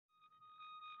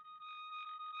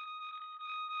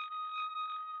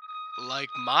Like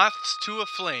moths to a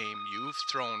flame, you've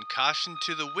thrown caution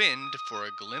to the wind for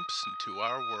a glimpse into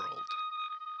our world.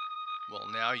 Well,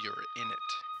 now you're in it.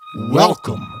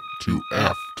 Welcome to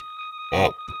Effed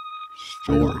Up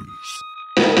Stories.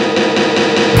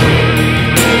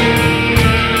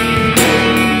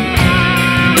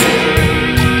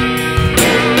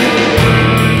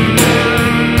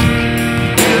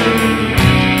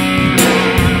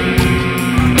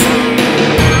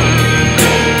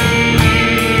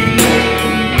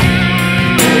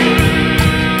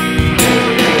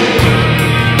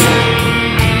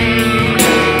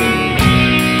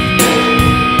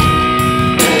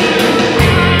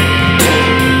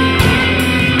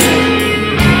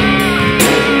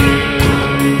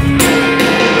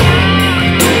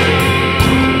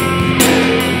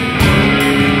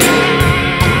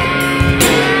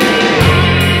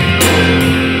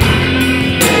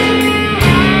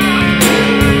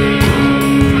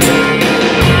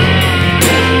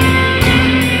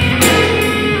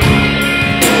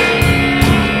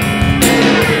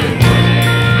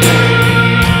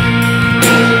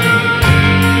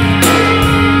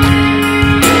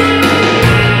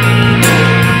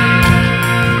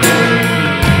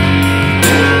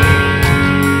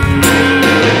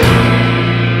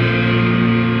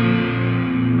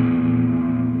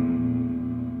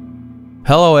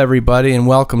 Hello everybody and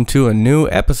welcome to a new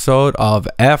episode of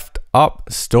Effed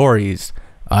Up Stories.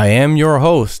 I am your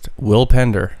host, Will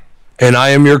Pender. And I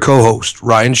am your co-host,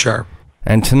 Ryan Sharp.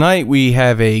 And tonight we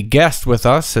have a guest with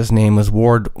us. His name is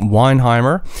Ward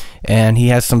Weinheimer, and he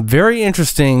has some very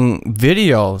interesting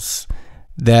videos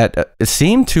that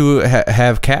seem to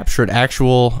have captured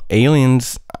actual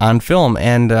aliens on film.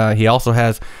 And he also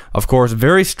has, of course,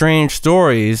 very strange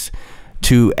stories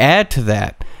to add to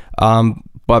that.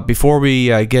 But before we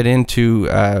get into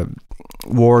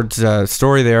Ward's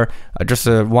story there, I just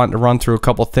want to run through a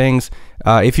couple things.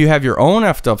 If you have your own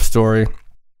effed up story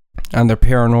on the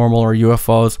paranormal or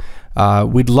UFOs,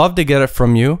 we'd love to get it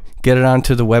from you, get it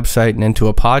onto the website and into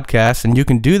a podcast. And you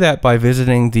can do that by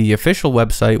visiting the official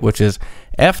website, which is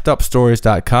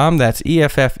effedupstories.com. That's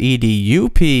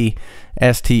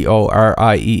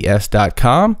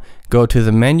EFFEDUPSTORIES.com. Go to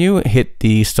the menu, hit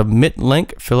the submit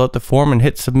link, fill out the form and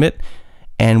hit submit,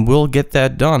 and we'll get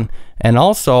that done. And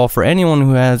also, for anyone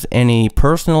who has any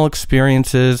personal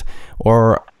experiences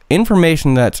or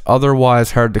information that's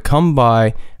otherwise hard to come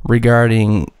by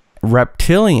regarding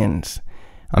reptilians,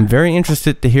 I'm very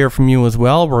interested to hear from you as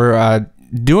well. We're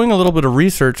doing a little bit of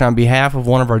research on behalf of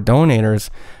one of our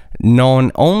donators,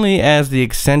 known only as the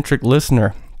Eccentric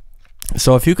Listener.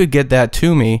 So if you could get that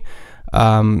to me,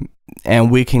 and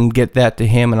we can get that to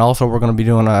him, and also we're going to be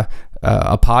doing a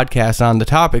podcast on the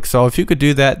topic. So if you could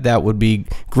do that, that would be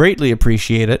greatly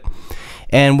appreciated.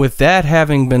 And with that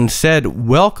having been said,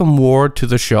 welcome, Ward, to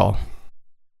the show.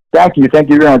 Thank you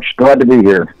very much. Glad to be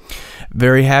here.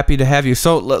 Very happy to have you.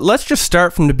 So let's just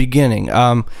start from the beginning.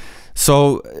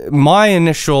 So my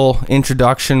initial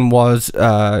introduction was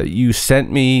you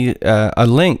sent me a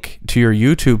link to your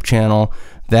YouTube channel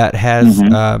that has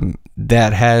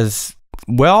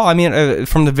well, I mean,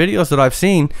 from the videos that I've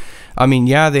seen, I mean,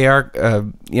 yeah, they are,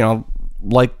 you know,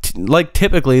 like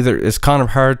typically, it's kind of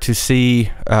hard to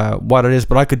see what it is,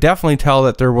 but I could definitely tell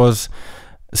that there was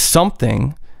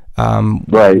something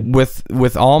right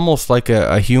with almost like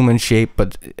a human shape,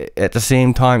 but at the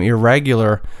same time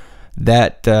irregular,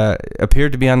 that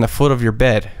appeared to be on the foot of your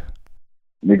bed.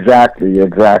 Exactly,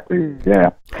 yeah.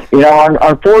 You know,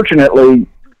 unfortunately,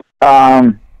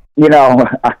 you know,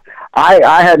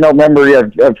 I had no memory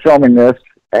of filming this,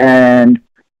 and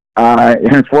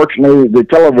unfortunately, the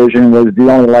television was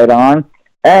the only light on,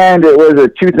 and it was a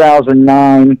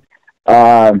 2009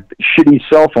 shitty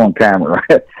cell phone camera.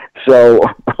 So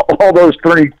all those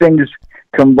three things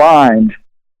combined,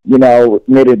 you know,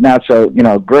 made it not so, you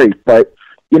know, great. But,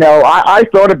 you know, I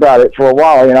thought about it for a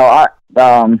while, you know,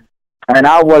 and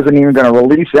I wasn't even going to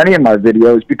release any of my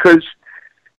videos because,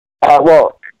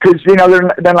 you know,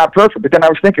 they're not perfect. But then I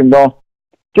was thinking, well,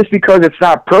 just because it's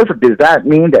not perfect, does that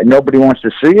mean that nobody wants to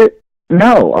see it?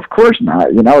 No, of course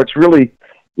not. You know, it's really,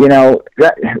 you know,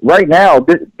 that right now,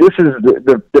 this is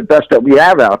the best that we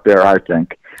have out there, I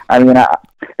think. I mean,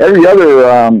 every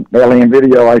other alien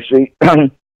video I see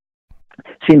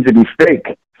seems to be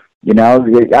fake. You know,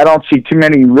 I don't see too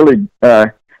many really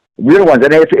real ones.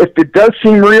 And if it does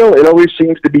seem real, it always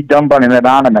seems to be done by an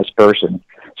anonymous person.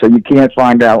 So you can't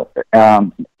find out,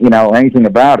 you know, anything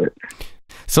about it.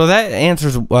 So that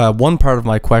answers one part of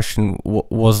my question,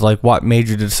 was like, what made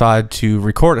you decide to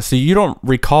record it? So you don't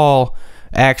recall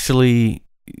actually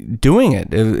doing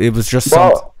it. It was just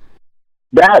that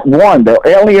one, the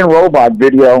alien robot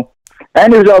video,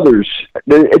 And there's others.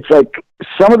 It's like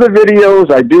some of the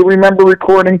videos I do remember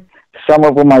recording, some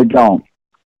of them I don't.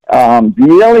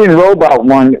 The alien robot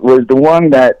one was the one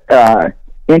that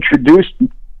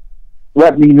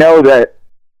let me know that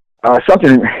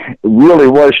something really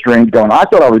was strange going on. I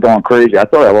thought I was going crazy. I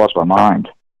thought I lost my mind.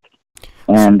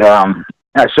 And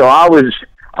so I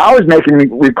was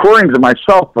making recordings of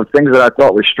myself of things that I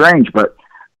thought were strange, but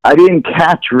I didn't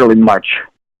catch really much.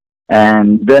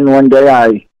 And then one day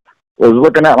I was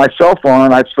looking at my cell phone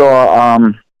and I saw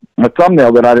a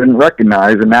thumbnail that I didn't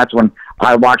recognize, and that's when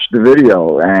I watched the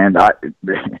video and I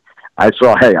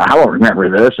saw, hey, I don't remember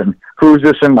this, and who's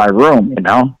this in my room, you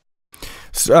know?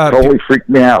 Totally freaked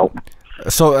me out.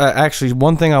 So actually,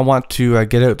 one thing I want to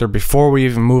get out there before we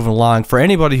even move along, for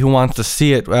anybody who wants to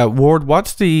see it, Ward,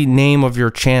 what's the name of your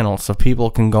channel so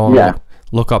people can go and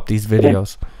look up these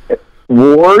videos?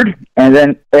 Ward and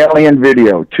then Alien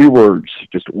Video, 2 words,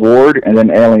 just Ward and then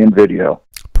Alien Video.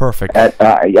 Perfect.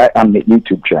 On the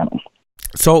YouTube channel.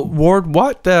 So, Ward,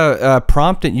 what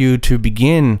prompted you to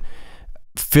begin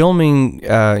filming,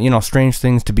 strange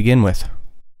things to begin with?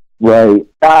 Right.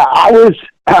 I was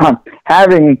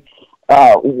having,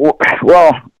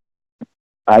 well,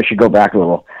 I should go back a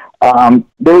little.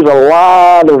 There was a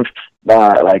lot of,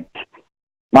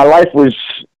 my life was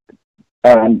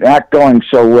not going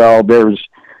so well. There was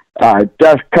a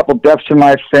couple deaths in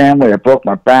my family. I broke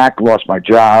my back, lost my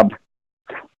job.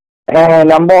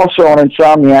 And I'm also an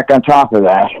insomniac on top of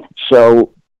that.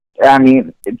 So, I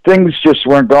mean, things just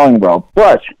weren't going well.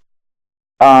 But,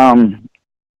 and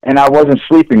I wasn't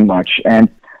sleeping much.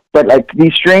 But like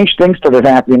these strange things started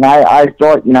happening. I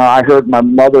thought, I heard my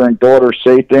mother and daughter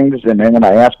say things, and then when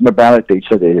I asked them about it, they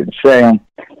said they didn't say them.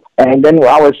 And then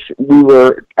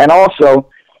and also,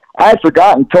 I had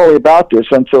forgotten totally about this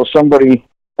until somebody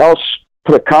else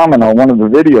put a comment on one of the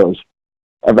videos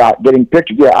about getting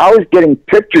pictures. Yeah, I was getting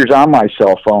pictures on my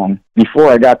cell phone before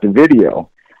I got the video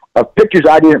of pictures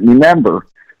I didn't remember,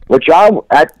 which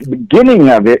at the beginning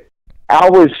of it, I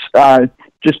was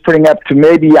just putting up to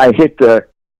maybe I hit the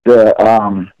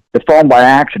phone by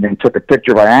accident, took a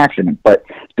picture by accident. But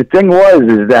the thing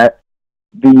is that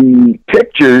the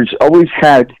pictures always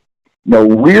had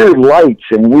weird lights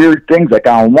and weird things. Like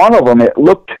on one of them, it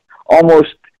looked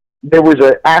almost, there was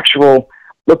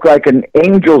looked like an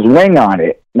angel's wing on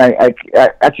it. And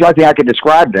that's the only thing I could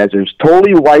describe it as. It was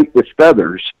totally white with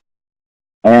feathers.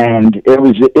 And it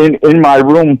was in my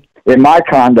room, in my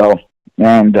condo.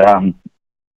 And,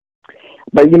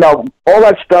 but all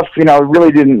that stuff,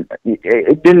 really didn't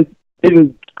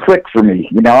click for me.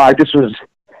 I just was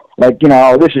like,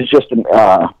 this is just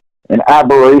an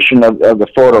aberration of the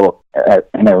photo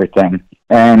and everything.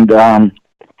 And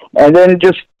then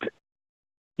just,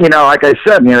 like I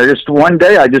said, just one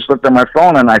day I just looked at my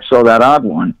phone and I saw that odd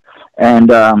one.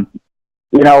 And,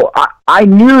 I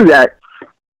knew that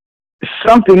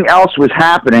something else was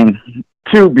happening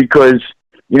too, because,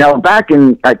 back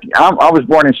in, I was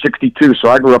born in 1962, so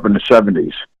I grew up in the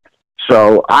 1970s.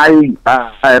 So I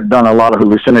have done a lot of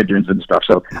hallucinogens and stuff.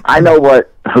 So I know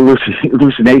what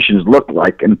hallucinations look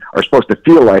like and are supposed to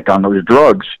feel like on those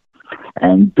drugs.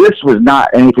 And this was not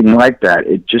anything like that.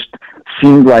 It just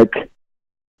seemed like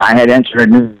I had entered a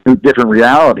new, different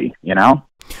reality,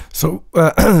 So,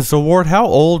 so Ward, how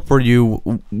old were you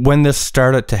when this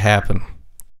started to happen?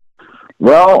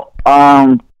 Well,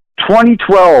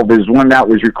 2012 is when that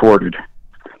was recorded.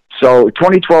 So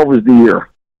 2012 was the year.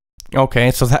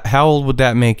 Okay, so how old would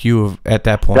that make you at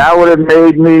that point? That would have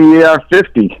made me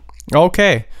 50.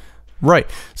 Okay, right.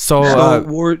 So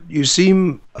Ward, you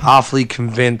seem awfully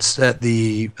convinced that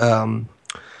the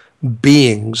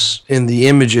beings in the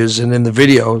images and in the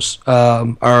videos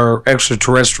are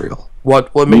extraterrestrial.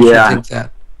 What makes you think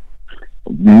that?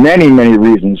 Many, many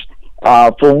reasons.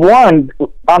 For one,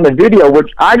 on the video,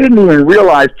 which I didn't even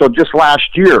realize till just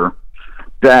last year,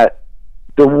 that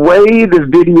the way the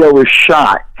video is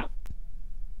shot,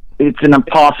 it's an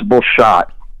impossible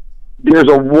shot. There's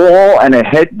a wall and a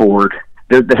headboard.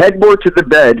 There's the headboard to the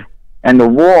bed and the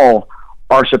wall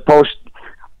are supposed,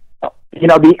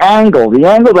 the angle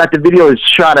that the video is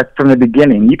shot at from the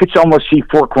beginning, you could almost see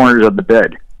 4 corners of the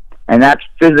bed, and that's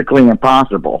physically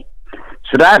impossible.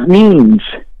 So that means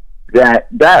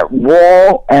that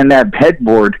wall and that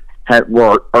headboard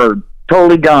are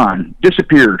totally gone,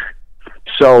 disappeared.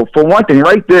 So for one thing,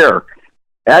 right there,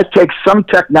 that takes some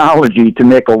technology to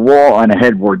make a wall and a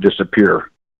headboard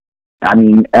disappear. I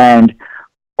mean, and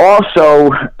also,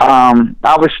 I've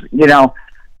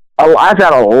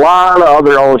had a lot of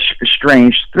other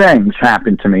strange things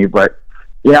happen to me, but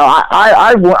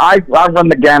I run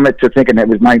the gamut to thinking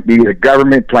it might be the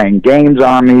government playing games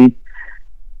on me.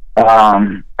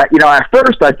 At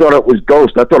first I thought it was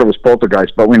ghost. I thought it was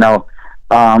poltergeist, but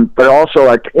but also,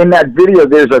 like, in that video,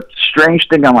 there's a strange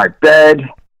thing on my bed.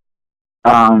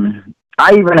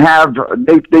 I even have,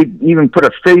 they even put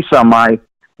a face on my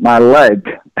leg,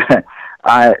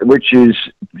 which is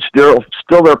still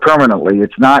there permanently.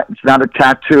 It's not a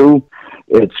tattoo.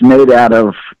 It's made out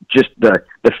of just the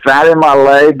fat in my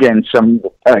leg and some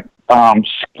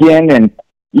skin, and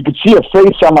you can see a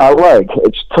face on my leg.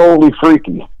 It's totally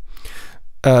freaky.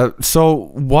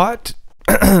 So what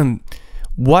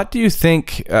what do you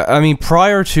think,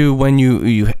 prior to when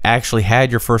you actually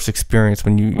had your first experience,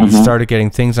 when you started getting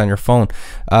things on your phone,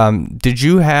 did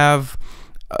you have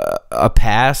a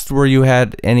past where you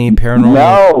had any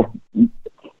paranormal? No,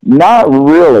 not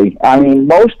really. I mean,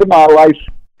 most of my life,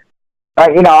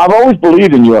 I've always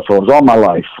believed in UFOs all my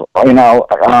life.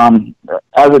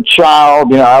 As a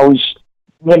child, I was,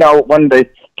 when the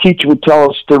teacher would tell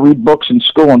us to read books in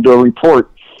school and do a report,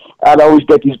 I'd always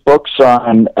get these books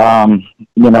on,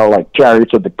 like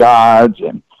Chariots of the Gods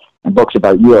and books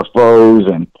about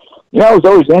UFOs, and I was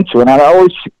always into it.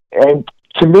 And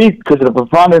to me, because of the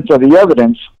preponderance of the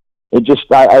evidence,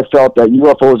 I felt that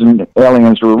UFOs and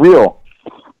aliens were real.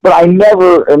 But I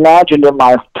never imagined in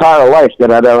my entire life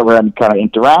that I'd ever had any kind of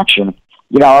interaction.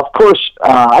 Of course,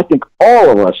 I think all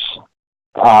of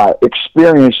us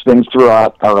experience things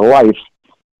throughout our life,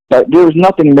 but there was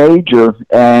nothing major.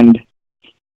 And,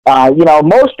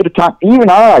 most of the time, even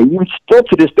still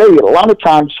to this day, a lot of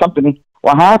times something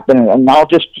will happen, and I'll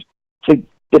just say,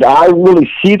 did I really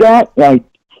see that?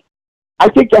 I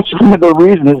think that's one of the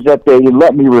reasons that they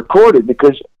let me record it,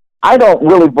 because I don't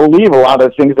really believe a lot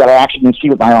of things that I actually can see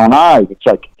with my own eyes. It's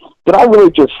like, did I really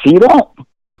just see that?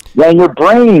 Then your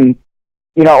brain,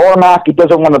 automatically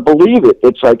doesn't want to believe it.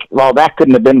 It's like, well, that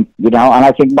couldn't have been, and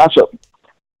I think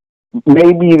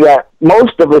maybe that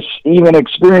most of us even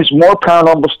experience more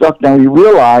paranormal stuff than we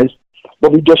realize,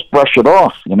 but we just brush it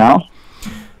off,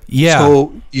 Yeah.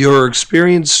 So your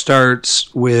experience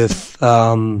starts with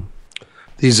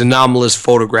these anomalous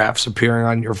photographs appearing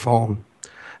on your phone.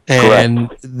 And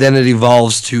Correct. Then it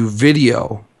evolves to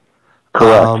video.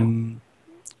 Correct.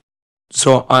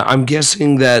 So I'm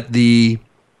guessing that the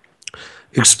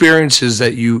experiences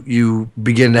that you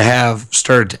begin to have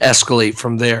started to escalate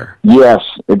from there. Yes,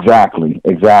 exactly.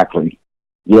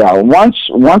 Yeah, once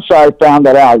I found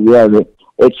that out,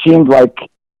 it seemed like,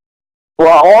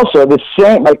 well, also the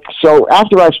same, so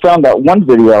after I found that one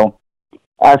video,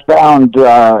 I found 3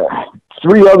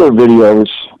 other videos.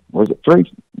 Was it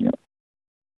 3? Yeah.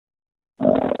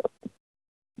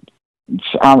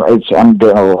 I'm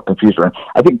getting a little confused.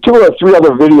 I think 2 or 3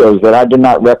 other videos that I did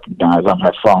not recognize on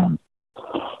my phone.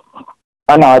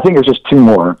 I think it was just 2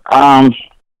 more. And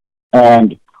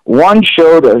one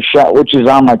showed which is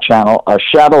on my channel, a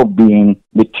shadow being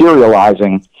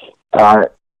materializing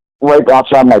right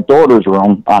outside my daughter's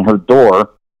room on her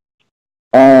door.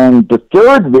 And the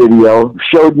 3rd video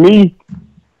showed me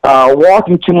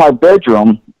walking to my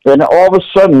bedroom, and all of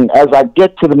a sudden, as I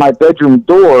get to my bedroom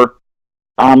door,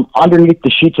 I'm underneath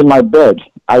the sheets of my bed.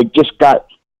 I just got,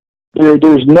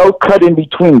 there's no cut in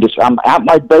between. I'm at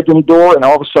my bedroom door, and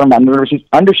all of a sudden I'm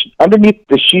underneath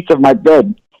the sheets of my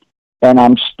bed, and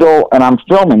I'm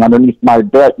filming underneath my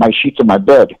sheets of my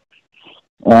bed.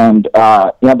 And,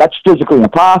 that's physically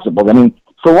impossible. I mean,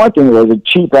 for one thing, it was a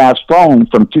cheap-ass phone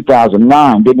from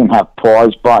 2009. They didn't have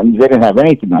pause buttons. They didn't have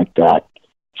anything like that.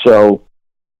 So,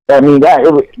 I mean, that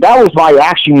was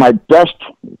my best.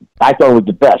 I thought it was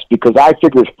the best, because I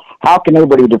figured, how can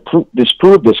anybody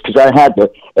disprove this? Because I had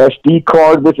the SD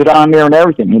card with it on there and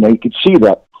everything. You could see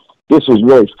that this was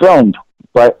really filmed.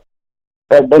 But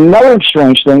another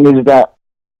strange thing is that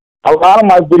a lot of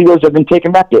my videos have been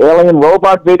taken back. The alien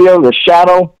robot video, the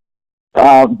shadow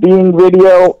being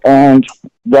video, and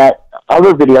that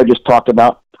other video I just talked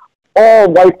about,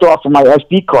 all wiped off of my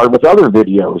SD card with other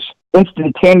videos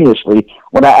instantaneously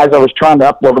as I was trying to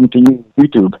upload them to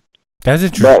YouTube. That's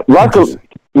interesting.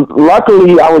 But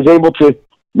luckily, I was able to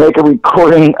make a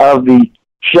recording of the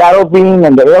shadow being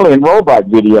and the alien robot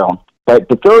video. But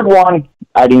the 3rd one,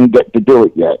 I didn't get to do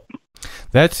it yet.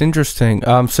 That's interesting.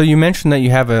 So you mentioned that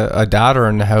you have a daughter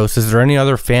in the house. Is there any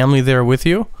other family there with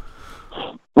you?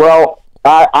 Well,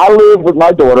 I live with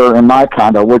my daughter in my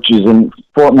condo, which is in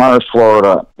Fort Myers,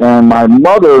 Florida, and my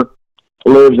mother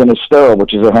lives in Estero,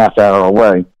 which is a half hour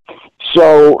away.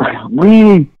 So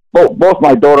both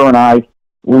my daughter and I,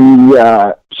 we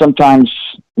sometimes,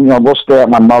 we'll stay at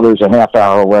my mother's a half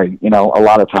hour away, a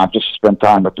lot of times, just to spend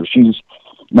time with her. She's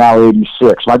now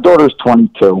 86. My daughter's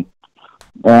 22.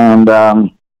 And,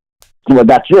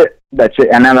 that's it.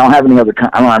 And I don't have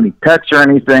any pets or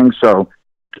anything. So,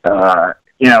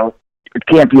 it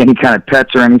can't be any kind of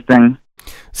pets or anything.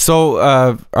 So,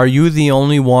 are you the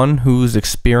only one who's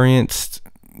experienced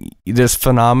this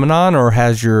phenomenon, or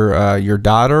has your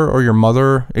daughter or your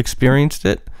mother experienced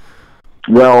it?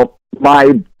 Well,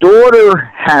 my daughter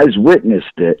has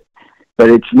witnessed it, but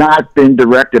it's not been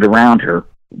directed around her.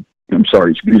 I'm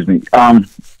sorry, excuse me. When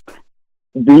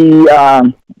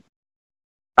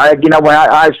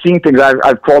I've seen things,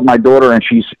 I've called my daughter and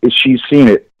she's seen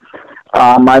it.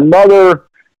 My mother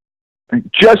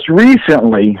just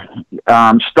recently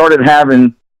started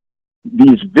having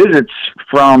these visits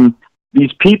from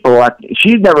these people.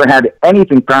 She's never had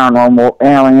anything paranormal,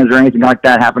 aliens, or anything like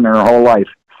that happen in her whole life.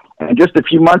 And just a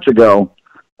few months ago,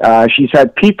 she's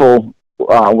had people,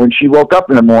 when she woke up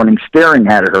in the morning, staring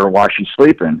at her while she's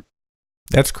sleeping.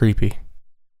 That's creepy.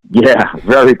 Yeah,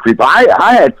 very creepy.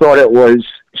 I had thought it was,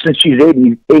 since she's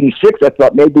 86, I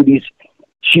thought maybe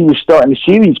she was starting to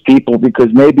see these people because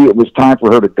maybe it was time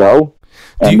for her to go.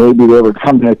 And maybe they were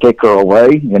coming to take her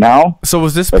away, So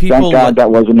was this people? Thank God that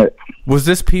wasn't it. Was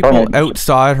this people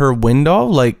outside her window,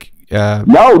 like?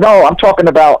 No, I'm talking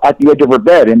about at the edge of her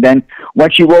bed. And then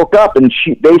when she woke up and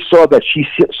they saw that she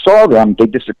saw them, they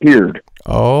disappeared.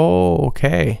 Oh,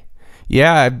 okay.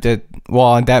 Yeah,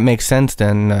 that makes sense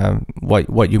then.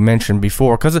 What you mentioned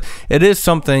before, because it is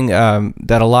something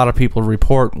that a lot of people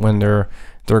report when they're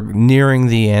nearing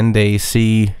the end. They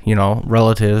see,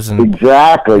 relatives and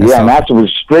exactly, and yeah, and that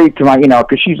was straight to my,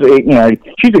 because she's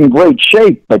in great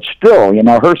shape, but still,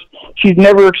 she's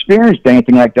never experienced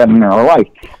anything like that in her life.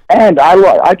 And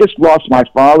I just lost my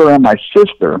father and my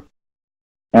sister,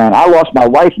 and I lost my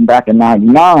wife back in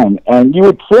 '99. And you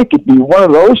would think it'd be one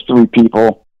of those three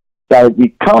people that would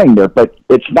be coming there, but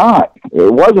it's not.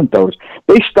 It wasn't those.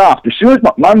 They stopped as soon as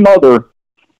my mother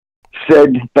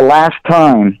said the last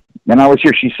time. And I was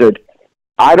here, she said,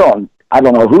 I don't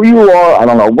know who you are, I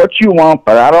don't know what you want,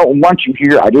 but I don't want you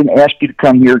here. I didn't ask you to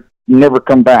come here. You never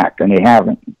come back, and they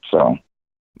haven't. So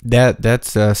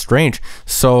that's strange.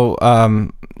 So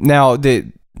now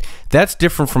that's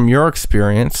different from your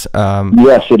experience.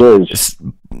 Yes, it is.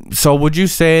 So would you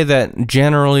say that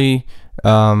generally,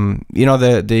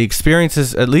 the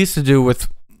experiences, at least to do with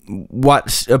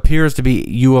what appears to be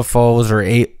UFOs or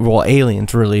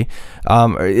aliens, really,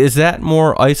 is that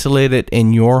more isolated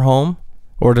in your home,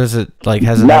 or does it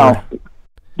has it? No,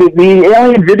 the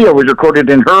alien video was recorded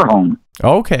in her home.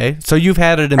 Okay, so you've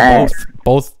had it in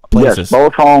both places. Yes,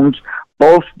 both homes,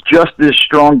 both just as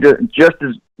strong, just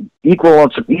as equal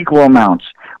amounts.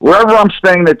 Wherever I'm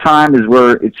spending the time is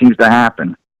where it seems to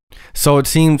happen. So it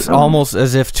seems almost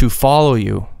as if to follow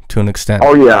you. To an extent.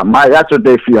 Oh yeah, that's what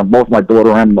they feel. Both my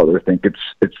daughter and mother think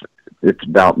it's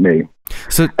about me.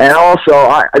 So, and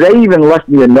also, they even left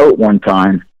me a note one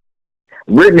time,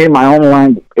 written in my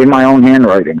own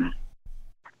handwriting,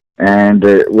 and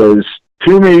it was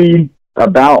to me,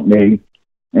 about me,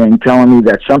 and telling me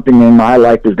that something in my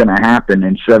life was going to happen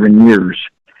in 7 years,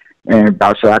 and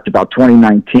that's about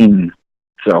 2019.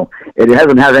 So it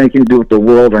hasn't had anything to do with the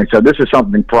world, and so this is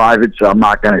something private, so I'm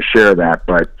not going to share that,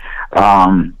 but.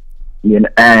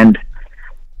 And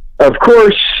of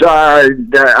course,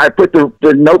 I put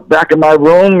the note back in my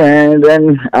room, and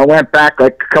then I went back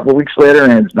like a couple of weeks later,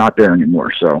 and it's not there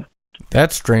anymore. So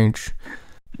that's strange.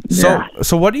 Yeah.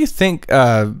 So what do you think?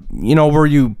 Were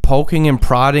you poking and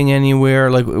prodding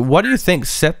anywhere? Like, what do you think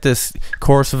set this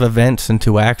course of events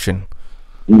into action?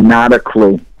 Not a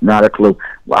clue.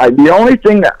 The only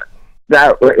thing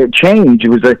that it changed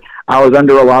was that I was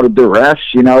under a lot of duress.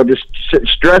 Just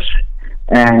stress.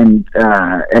 And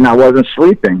I wasn't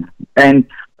sleeping. And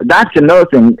that's another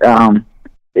thing.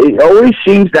 It always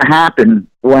seems to happen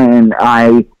when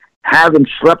I haven't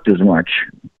slept as much.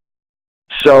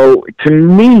 So to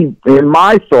me, in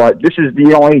my thought, this is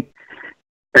the only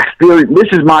theory.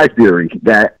 This is my theory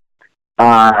that,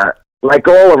 like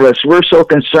all of us, we're so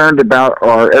concerned about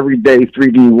our everyday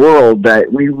 3D world that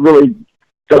we really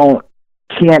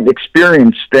can't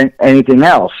experience anything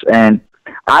else. And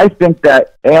I think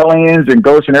that aliens and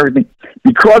ghosts and everything,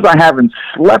 because I haven't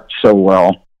slept so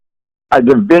well,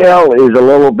 the veil is a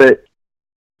little bit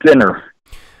thinner,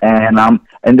 and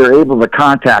they're able to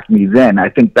contact me then. I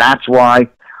think that's why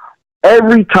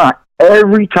every time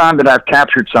that I've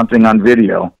captured something on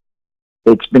video,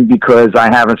 it's been because I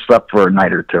haven't slept for a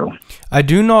night or two. I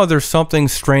do know there's something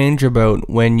strange about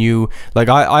when you,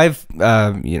 I've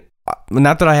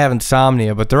not that I have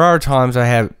insomnia, but there are times I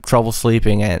have trouble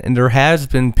sleeping, and there has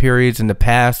been periods in the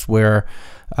past where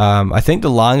I think the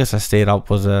longest I stayed up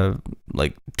was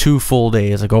 2 full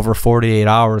days, like over 48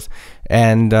 hours,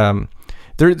 and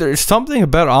there's something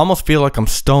about it. I almost feel like I'm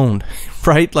stoned,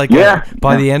 right? Like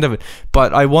by the end of it.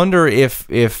 But I wonder if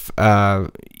you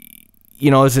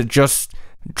know, is it just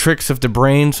tricks of the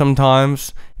brain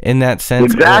sometimes in that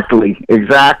sense? Exactly.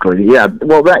 Yeah.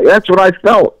 Well, that's what I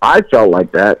felt. I felt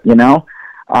like that, you know.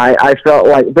 I felt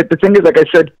like, but the thing is, like I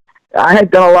said, I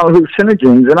had done a lot of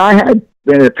hallucinogens, and I had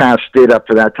in the past stayed up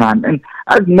for that time, and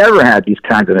I've never had these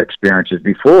kinds of experiences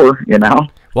before, you know.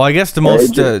 Well, I guess the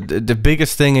most the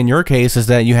biggest thing in your case is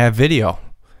that you have video,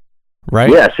 right?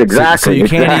 Yes, exactly. So you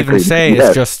can't even say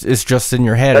it's just in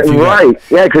your head. Right?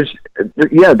 Yeah, because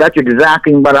that's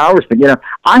exactly what I was thinking. You know,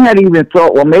 I had even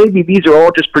thought, well, maybe these are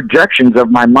all just projections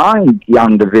of my mind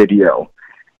on the video.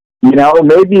 You know,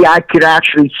 maybe I could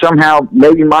actually somehow,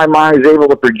 maybe my mind is able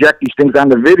to project these things on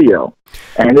the video,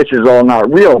 and this is all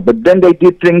not real. But then they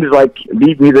did things like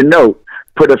leave me the note,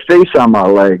 put a face on my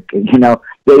leg. You know,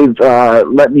 they've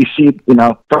let me see, you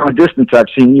know, from a distance I've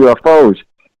seen UFOs.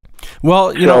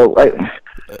 Well, you know,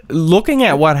 looking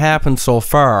at what happened so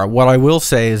far, what I will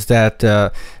say is that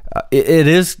it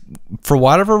is, for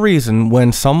whatever reason,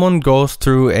 when someone goes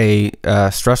through a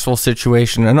stressful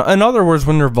situation, in other words,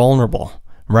 when they're vulnerable,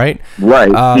 right?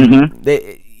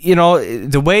 You know,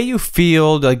 the way you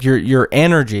feel, like your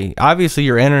energy, obviously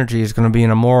your energy is going to be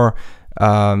in a more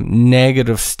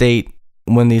negative state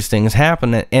when these things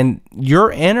happen, and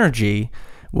your energy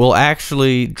will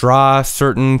actually draw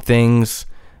certain things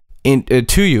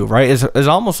to you, right? It's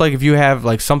almost like if you have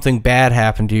like something bad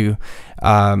happen to you,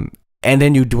 and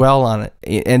then you dwell on it,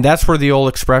 and that's where the old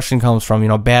expression comes from, you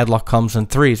know, bad luck comes in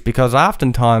threes, because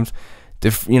oftentimes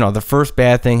you know, the first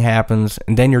bad thing happens,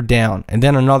 and then you're down, and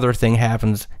then another thing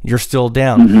happens, you're still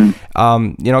down.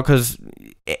 You know, because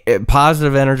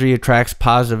positive energy attracts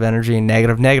positive energy, and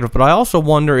negative. But I also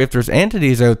wonder if there's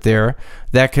entities out there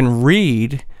that can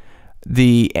read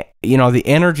the, you know, the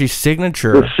energy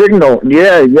signature, the signal.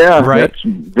 Yeah, right. That's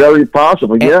very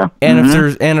possible. And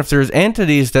if there's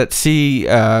entities that see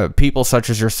people such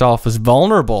as yourself as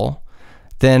vulnerable,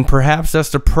 then perhaps that's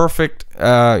the perfect,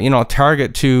 you know,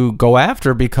 target to go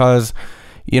after, because,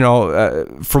 you know,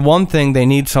 for one thing, they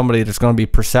need somebody that's going to be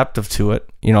perceptive to it,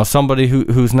 you know, somebody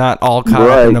who's not all caught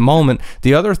up in the moment.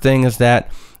 The other thing is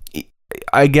that,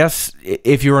 I guess,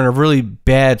 if you're in a really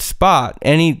bad spot,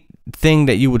 anything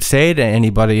that you would say to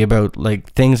anybody about,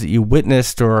 like, things that you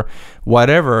witnessed or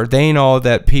whatever, they know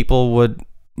that people would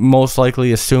most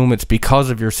likely assume it's because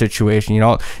of your situation, you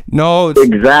know. No, it's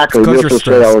exactly, because you're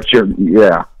stressed.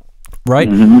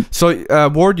 Right. So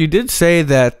Ward, you did say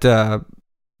that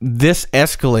this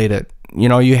escalated, you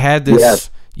know, you had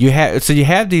this, you had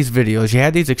these videos, you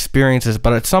had these experiences,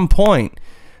 but at some point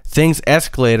things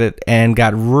escalated and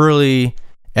got really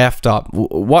effed up.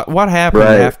 What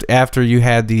happened after you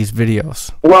had these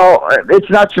videos? Well,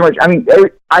 it's not so much, I mean,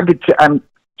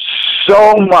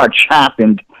 so much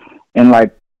happened in,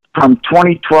 like, from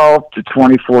 2012 to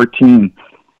 2014.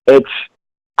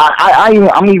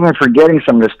 I'm even forgetting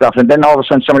some of this stuff, and then all of a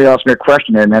sudden somebody asks me a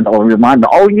question, and then I'll remind me,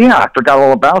 oh yeah, I forgot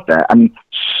all about that. I mean,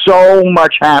 so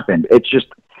much happened. It's just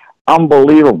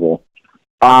unbelievable.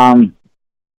 Well,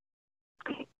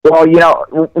 you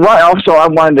know, also I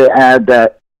wanted to add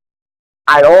that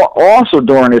I also,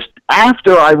 during this,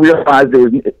 after I realized there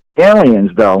was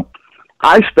aliens, though,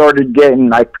 I started getting,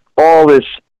 like, all this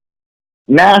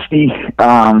nasty,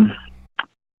 all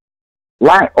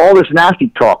this nasty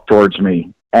talk towards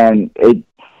me, and in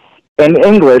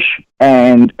English,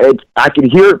 and I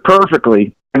could hear it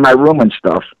perfectly in my room and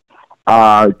stuff,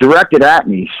 directed at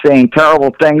me, saying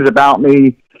terrible things about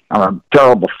me. I'm a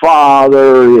terrible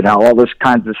father, you know, all this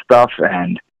kinds of stuff,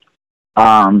 and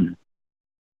on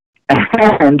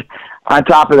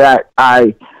top of that,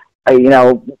 I you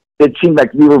know, it seemed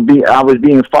like I was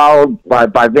being followed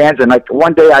by vans, and, like,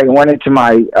 one day I went into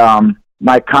my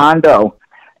my condo,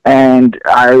 and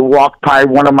I walked by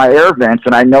one of my air vents,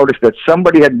 and I noticed that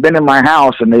somebody had been in my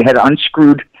house, and they had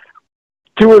unscrewed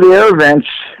two of the air vents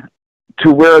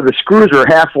to where the screws were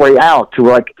halfway out, to,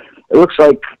 like, it looks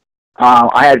like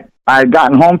I had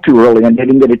gotten home too early, and they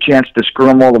didn't get a chance to screw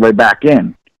them all the way back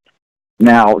in.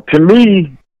 Now, to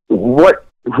me,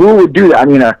 who would do that? I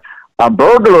mean, a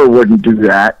burglar wouldn't do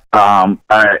that. An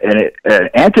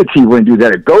entity wouldn't do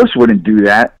that. A ghost wouldn't do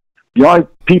that. The only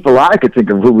people I could think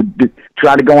of who would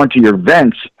try to go into your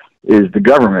vents is the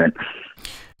government.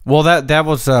 Well, that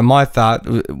was my thought.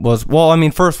 Was, well, I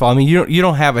mean, first of all, I mean, you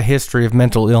don't have a history of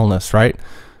mental illness, right?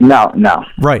 No.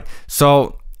 Right.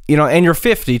 So, you know, and you're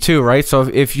 50 too, right? So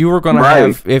if you were going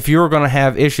to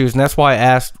have issues, and that's why I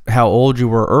asked how old you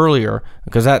were earlier,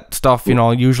 because that stuff, you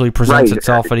know, usually presents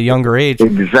itself at a younger age.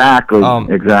 Exactly.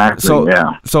 Exactly.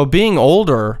 So being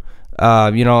older,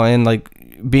 you know, and, like,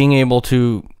 being able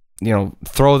to,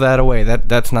 throw that away.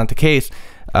 That's not the case.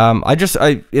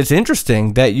 It's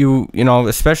interesting that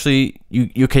especially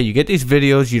you get these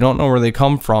videos, you don't know where they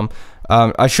come from.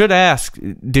 I should ask,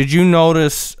 did you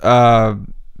notice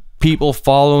people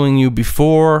following you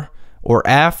before or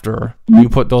after you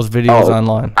put those videos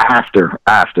online? After.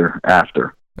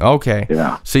 Okay.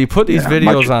 Yeah. So you put these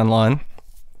videos online,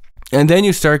 and then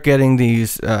you start getting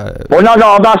these... Well, no,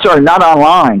 I'm not sorry, not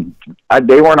online.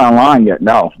 They weren't online yet.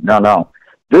 No.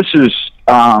 This is...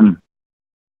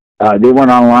 they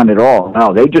weren't online at all.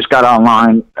 No, they just got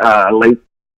online late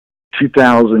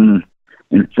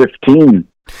 2015.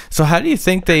 So how do you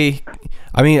think they...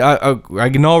 I mean, I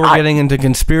know we're getting into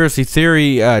conspiracy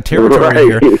theory territory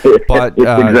here, but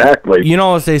exactly.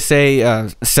 As they say,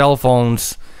 cell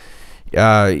phones...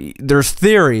 there's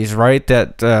theories, right,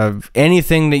 that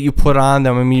anything that you put on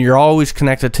them, I mean, you're always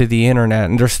connected to the internet,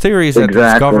 and there's theories that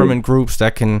there's government groups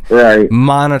that can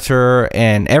monitor,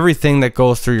 and everything that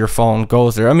goes through your phone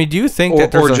goes there. I mean, do you think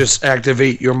that there's just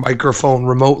activate your microphone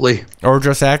remotely, or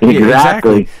just activate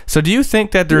exactly? So do you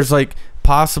think that there's like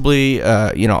possibly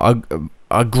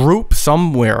a group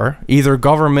somewhere, either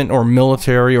government or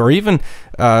military, or even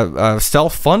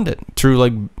self-funded through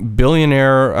like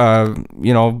billionaire,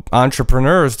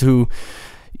 entrepreneurs who,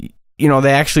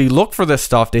 they actually look for this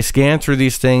stuff. They scan through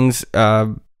these things,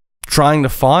 trying to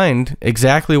find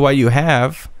exactly what you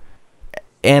have.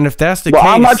 And if that's the case,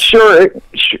 I'm not sure.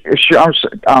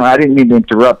 I didn't mean to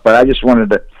interrupt, but I just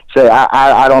wanted to say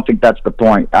I don't think that's the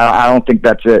point. I don't think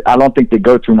that's it. I don't think they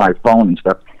go through my phone and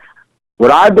stuff.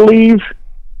 What I believe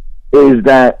is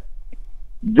that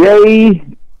they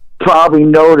probably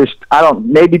noticed,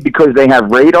 maybe because they have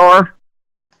radar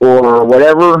or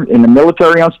whatever in the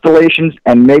military installations,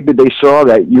 and maybe they saw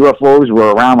that UFOs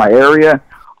were around my area,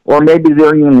 or maybe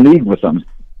they're even in league with them,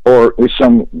 or with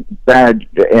some bad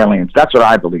aliens. That's what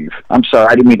I believe. I'm sorry,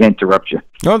 I didn't mean to interrupt you.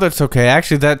 No, that's okay.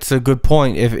 Actually, that's a good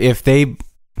point. If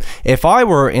I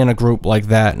were in a group like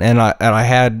that, and I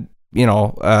had,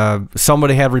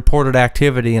 somebody had reported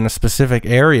activity in a specific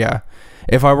area,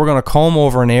 if I were going to comb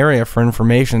over an area for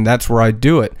information, that's where I'd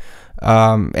do it.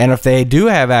 And if they do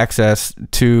have access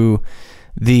to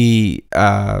the,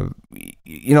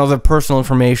 the personal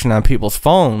information on people's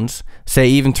phones, say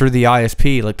even through the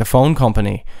ISP, like the phone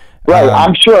company. Right,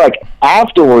 I'm sure, like,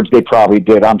 afterwards they probably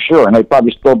did, I'm sure, and they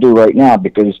probably still do right now,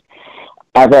 because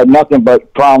I've had nothing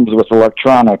but problems with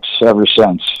electronics ever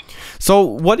since. So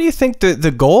what do you think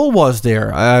the goal was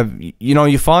there?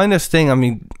 You find this thing, I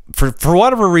mean, for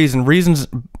whatever reasons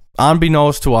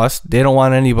unbeknownst to us, they don't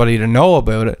want anybody to know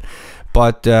about it.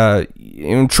 But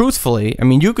truthfully, I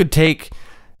mean, you could take,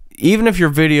 even if your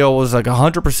video was like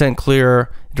 100%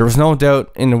 clear, there was no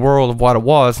doubt in the world of what it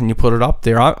was, and you put it up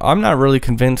there, I'm not really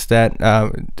convinced that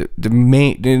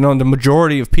the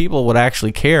majority of people would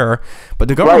actually care. But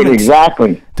the government, right,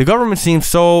 exactly. The government seems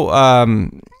so...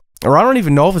 or I don't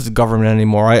even know if it's the government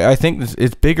anymore. I think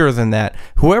it's bigger than that.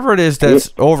 Whoever it is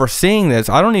that's overseeing this,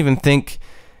 I don't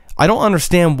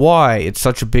understand why it's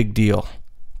such a big deal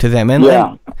to them.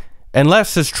 And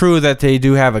unless it's true that they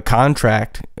do have a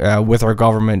contract with our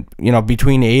government,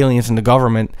 between the aliens and the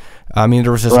government. I mean,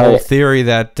 there was this whole theory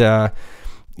that,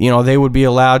 they would be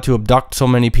allowed to abduct so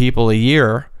many people a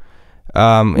year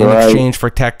in exchange for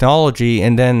technology,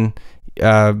 and then...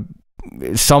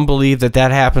 some believe that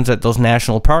happens at those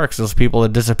national parks. Those people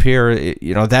that disappear,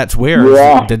 that's where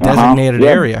the designated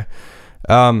area.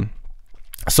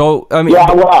 So I mean,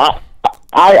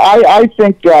 I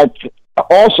think that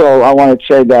also I want to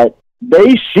say that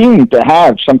they seem to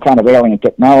have some kind of alien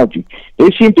technology. They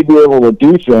seem to be able to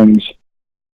do things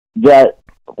that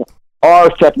our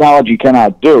technology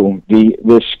cannot do.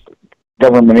 This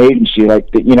government agency, like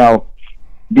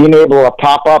being able to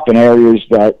pop up in areas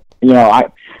that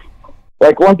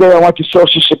Like one day I went to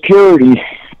Social Security,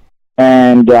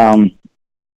 and I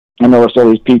noticed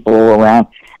all these people around,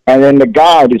 and then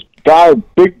this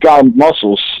big guy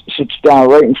muscles, sits down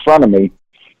right in front of me,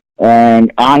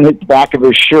 and on the back of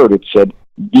his shirt it said,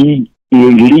 "The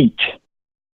Elite."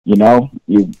 The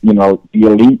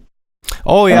elite.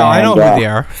 Oh yeah, I know who they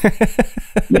are.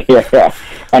 Yeah,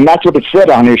 and that's what it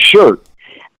said on his shirt,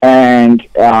 and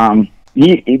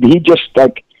he just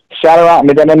like sat around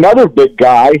me. Then another big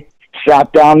guy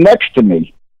sat down next to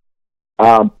me.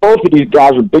 Both of these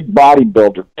guys were big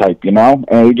bodybuilder type, and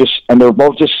they were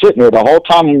both just sitting there the whole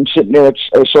time. I'm sitting there at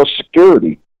Social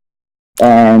Security,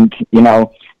 and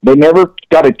they never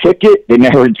got a ticket. They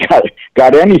never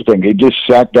got anything. They just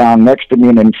sat down next to me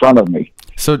and in front of me.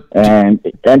 So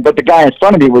but the guy in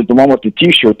front of me was the one with the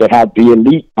T-shirt that had the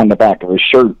Elite on the back of his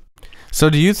shirt. So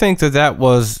do you think that that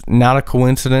was not a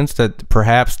coincidence, that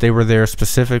perhaps they were there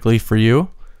specifically for you?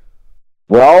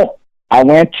 Well, I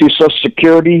went to Social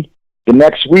Security the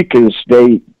next week because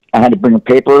I had to bring a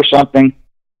paper or something.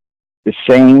 The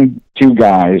same two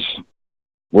guys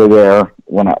were there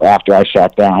after I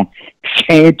sat down.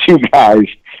 Same two guys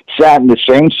sat in the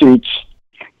same seats.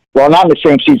 Well, not in the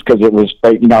same seats because it was,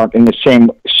 in the same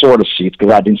sort of seats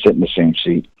because I didn't sit in the same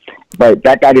seat. But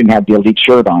that guy didn't have the elite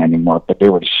shirt on anymore. But they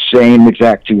were the same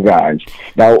exact two guys.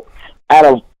 Now, out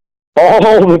of all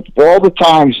the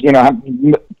times,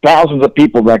 thousands of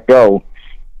people that go,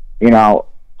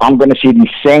 I'm going to see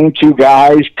these same two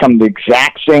guys come the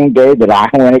exact same day that I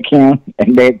went again,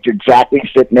 and they exactly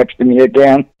sit next to me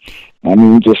again. I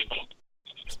mean, just.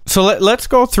 So let's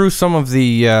go through some of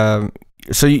the.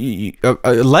 So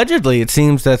allegedly, it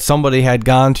seems that somebody had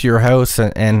gone to your house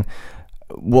and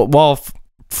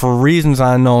for reasons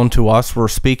unknown to us, were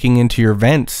speaking into your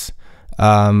vents.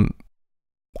 I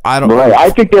don't. Right. I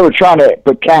think they were trying to,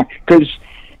 because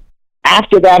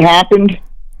after that happened.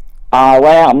 Right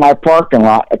out in my parking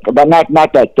lot, but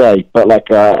not that day, but like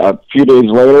a few days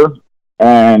later,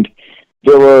 and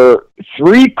there were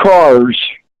 3 cars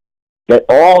that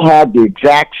all had the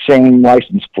exact same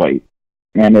license plate,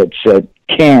 and it said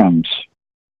CAMS,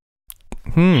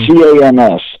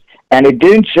 CAMS, and it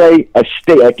didn't say a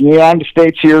state. Like in the United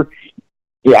States here,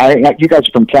 you guys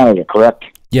are from Canada, correct?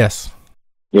 Yes.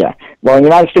 Yeah. Well, in the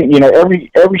United States,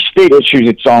 every state issues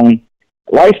its own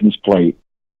license plate.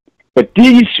 But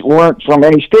these weren't from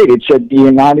any state. It said the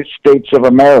United States of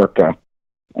America.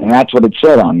 And that's what it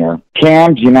said on there.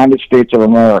 CAMS, United States of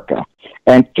America.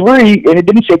 And 3, and it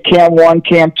didn't say CAM 1,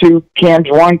 CAM 2, CAMS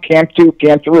 1, CAM 2,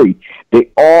 CAM 3.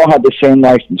 They all had the same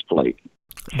license plate.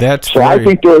 I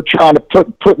think they were trying to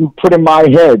put in my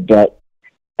head that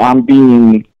I'm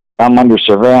under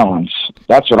surveillance.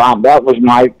 That was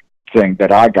my thing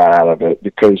that I got out of it,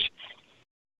 because,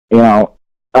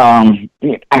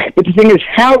 but the thing is,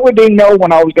 how would they know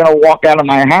when I was going to walk out of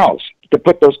my house to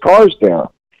put those cars there?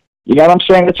 You know what I'm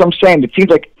saying? That's what I'm saying. It seems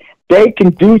like they can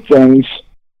do things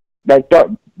that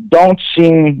don't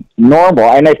seem normal.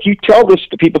 And if you tell this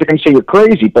to people, they're going to say you're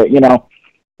crazy. But,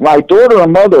 my daughter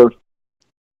and mother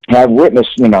have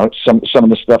witnessed, some of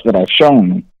the stuff that I've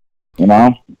shown,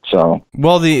 so.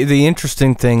 Well, the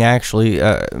interesting thing, actually,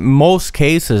 most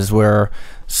cases where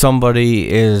somebody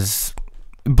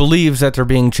believes that they're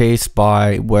being chased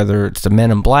by, whether it's the Men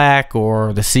in Black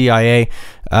or the CIA,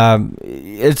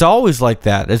 it's always like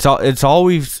that. It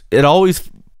always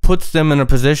puts them in a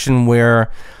position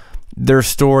where their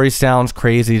story sounds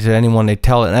crazy to anyone they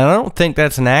tell it. And I don't think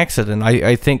that's an accident.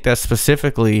 I think that's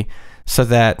specifically so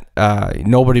that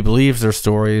nobody believes their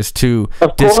stories, to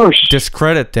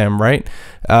discredit them, right?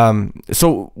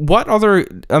 So what other,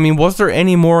 was there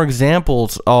any more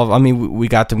examples of, we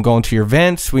got them going to your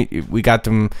events, we got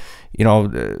them,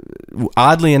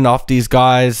 oddly enough, these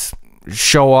guys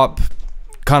show up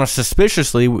kind of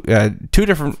suspiciously, 2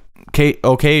 different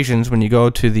occasions when you go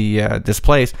to this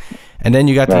place, and then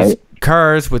you got these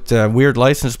cars with weird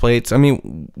license plates.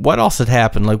 What else had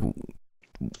happened? Like,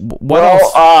 what else?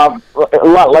 A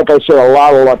lot, like I said, a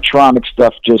lot of electronic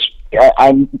stuff. Just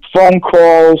phone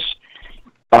calls.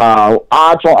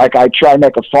 Odd phone. Like I try to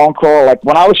make a phone call. Like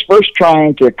when I was first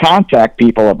trying to contact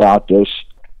people about this,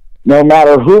 no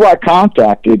matter who I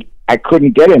contacted, I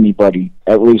couldn't get anybody.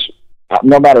 It was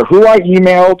no matter who I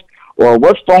emailed or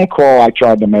what phone call I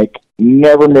tried to make,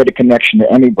 never made a connection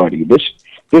to anybody. This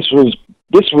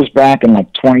was back in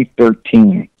like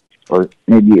 2013. Or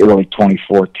maybe early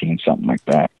 2014, something like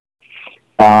that.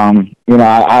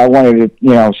 I wanted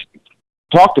to,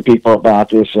 talk to people about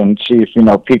this and see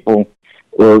if, people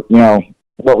were,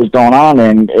 what was going on.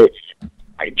 And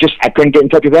I couldn't get in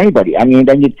touch with anybody.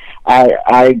 Then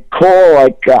I call,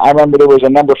 I remember there was a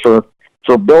number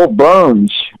for Bill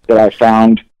Burns that I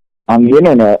found on the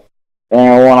internet.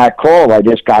 And when I called, I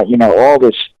just got, all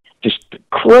this just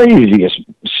craziest,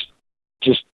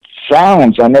 just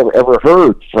sounds I never ever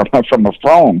heard from a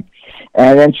phone.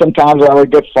 And then sometimes I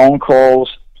would get phone calls,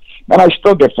 and I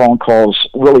still get phone calls,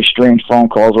 really strange phone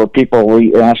calls, where people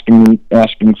were asking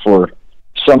for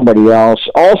somebody else.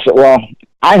 Also, well,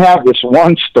 I have this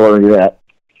one story that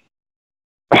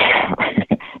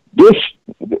you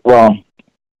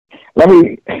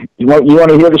want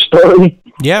to hear the story?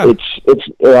 Yeah. It's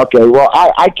okay. Well,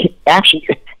 I can't, actually,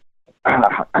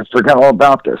 I forgot all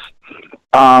about this.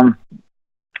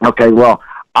 Okay, well,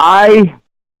 I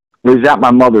was at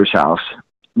my mother's house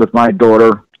with my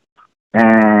daughter,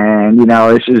 and,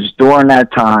 this is during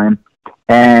that time,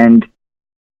 and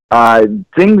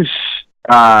things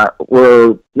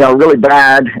were really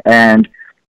bad, and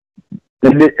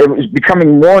And it was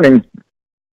becoming morning,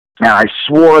 and I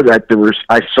swore that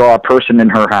I saw a person in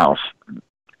her house.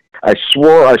 I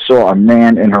swore I saw a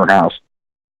man in her house.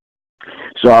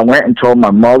 So I went and told my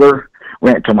mother,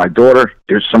 went and told my daughter,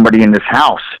 there's somebody in this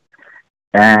house.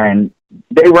 And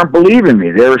they weren't believing me.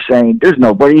 They were saying, there's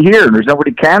nobody here. There's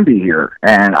nobody can be here.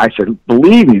 And I said,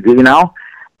 believe me, you know?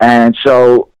 And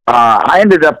so I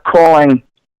ended up calling,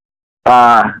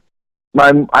 I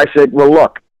said, well,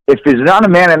 look, if there's not a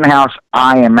man in the house,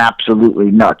 I am absolutely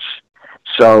nuts.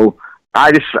 So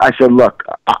I said, look,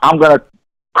 I'm going to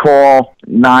call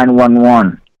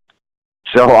 911.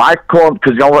 So I called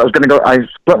because I was going to go. I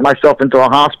split myself into a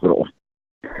hospital.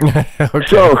 Okay.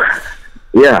 So,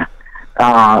 yeah,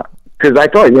 because I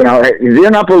thought, you know, they're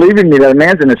not believing me that a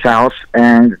man's in this house,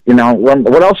 and you know,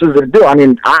 what else is there to do? I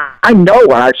mean, I know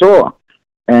what I saw,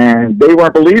 and they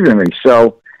weren't believing me.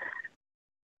 So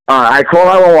I called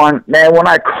 911. And when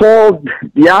I called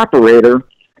the operator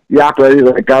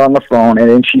got on the phone, and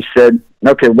then she said,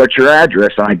 "Okay, what's your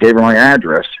address?" And I gave her my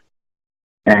address,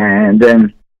 and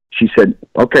then she said,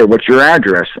 "Okay, what's your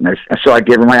address?" And so I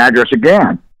gave her my address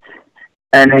again.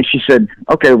 And then she said,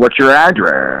 "Okay, what's your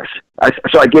address?"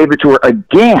 So I gave it to her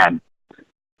again.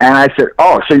 And I said,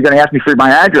 "Oh, so you're going to ask me for my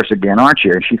address again, aren't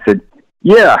you?" And she said,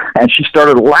 "Yeah." And she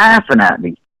started laughing at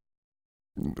me.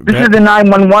 This is the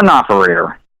 911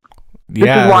 operator. This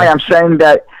is why I'm saying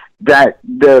that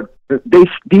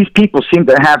these people seem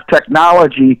to have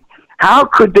technology. How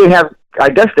could they have? I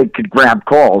guess they could grab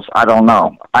calls. I don't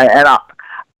know. I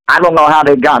don't know how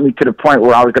they got me to the point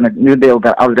where I was going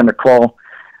to call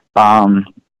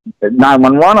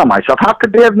 911 on myself. How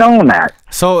could they have known that?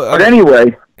 So, but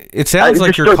anyway, it sounds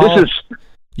like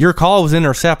your call was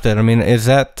intercepted. I mean, is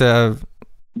that?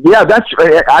 Yeah, that's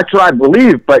what I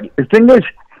believe. But the thing is,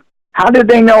 how did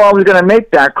they know I was going to make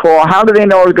that call? How did they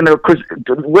know I was going to? Because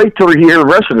wait till you hear the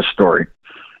rest of the story.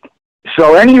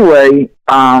 So anyway,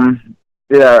 I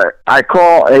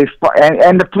call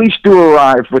and the police do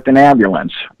arrive with an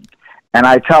ambulance. And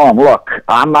I tell them, look,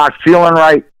 I'm not feeling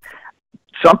right.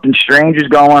 Something strange is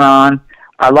going on.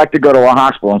 I'd like to go to a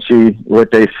hospital and see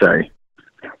what they say.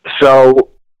 So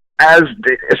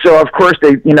of course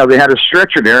they had a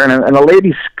stretcher there, and a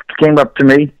lady came up to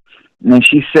me, and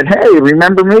she said, "Hey,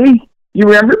 remember me? You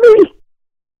remember me?"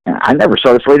 And I never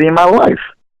saw this lady in my life.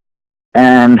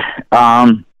 And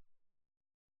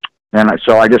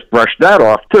so I just brushed that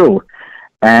off too.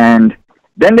 And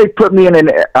then they put me in an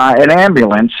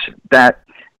ambulance that,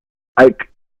 like,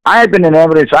 I had been in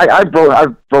ambulance. I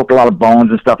broke a lot of bones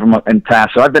and stuff in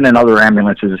past, so I've been in other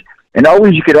ambulances. And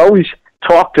you could always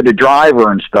talk to the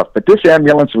driver and stuff. But this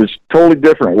ambulance was totally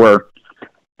different, where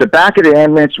the back of the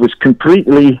ambulance was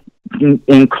completely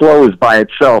enclosed by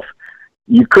itself.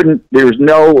 You couldn't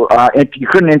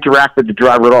interact with the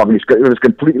driver at all. It was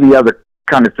completely other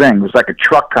kind of thing. It was like a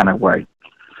truck kind of way.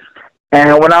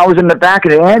 And when I was in the back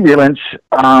of the ambulance,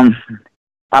 I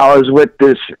was with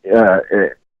this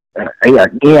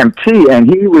EMT, and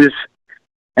he was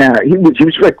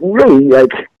like really,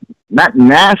 like, not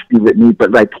nasty with me,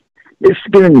 but like just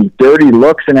giving me dirty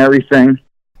looks and everything.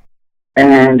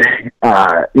 And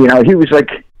he was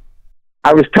like,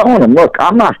 I was telling him, "Look,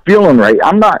 I'm not feeling right.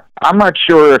 I'm not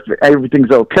sure if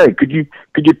everything's okay. Could you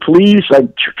please,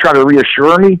 like, try to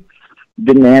reassure me?"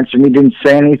 Didn't answer me, didn't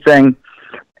say anything.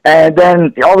 And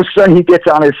then all of a sudden he gets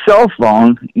on his cell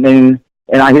phone, and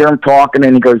I hear him talking,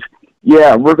 and he goes,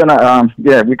 "Yeah, we're gonna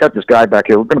we got this guy back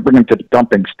here. We're gonna bring him to the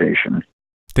dumping station."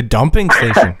 The dumping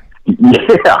station?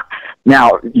 Yeah.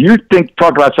 Now,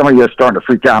 talk about somebody that's starting to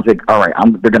freak out and think, all right,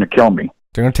 they're gonna kill me.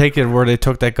 They're gonna take it where they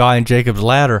took that guy in Jacob's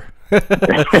Ladder.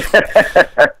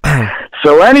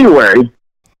 So anyway,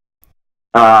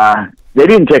 they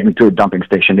didn't take me to a dumping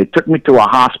station. They took me to a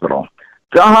hospital.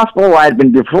 The hospital I had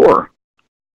been before.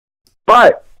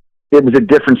 But it was a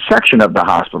different section of the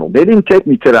hospital. They didn't take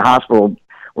me to the hospital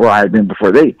where I had been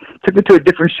before. They took me to a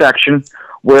different section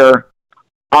where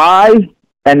I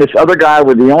and this other guy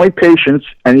were the only patients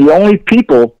and the only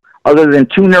people other than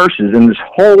two nurses in this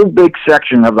whole big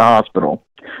section of the hospital.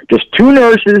 Just two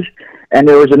nurses, and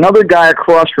there was another guy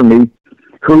across from me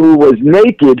who was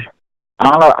naked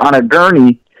on a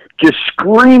gurney, just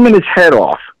screaming his head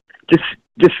off.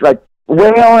 Just like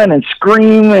wailing and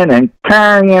screaming and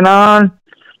carrying on.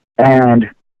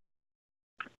 And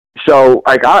so,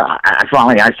 like, I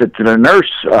finally said to the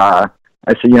nurse, I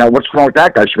said, "What's wrong with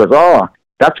that guy?" She goes, "Oh,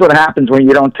 that's what happens when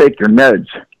you don't take your meds."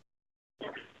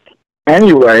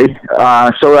 Anyway,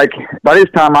 so, like, by this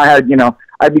time I'd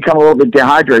become a little bit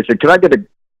dehydrated. I said, "Can I get a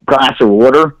glass of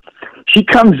water?" She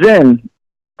comes in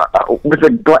with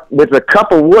a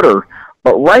cup of water,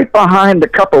 but right behind the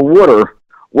cup of water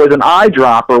was an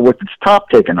eyedropper with its top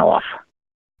taken off.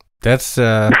 That's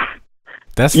Yeah.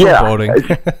 foreboding.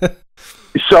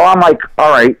 So I'm like,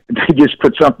 all right, they just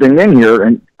put something in here,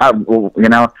 and you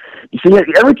know, you see,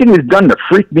 everything is done to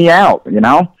freak me out, you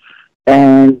know.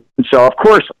 And so, of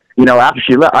course, you know, after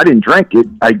she left, I didn't drink it.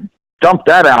 I dumped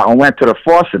that out and went to the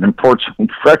faucet and poured some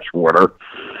fresh water.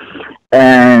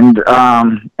 And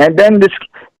then this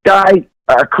guy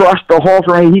across the hall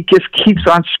from me, he just keeps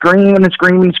on screaming and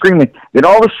screaming and screaming. Then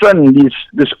all of a sudden,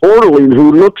 this orderly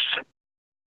who looks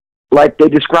like they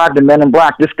described in Men in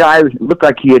Black, this guy looked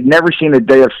like he had never seen a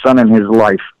day of sun in his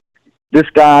life. This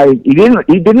guy, he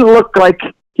didn't look like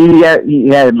he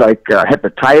had like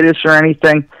hepatitis or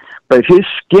anything, but his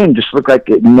skin just looked like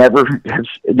it never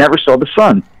saw the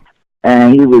sun.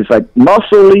 And he was like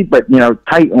muscly, but you know,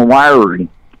 tight and wiry.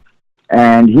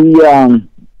 And he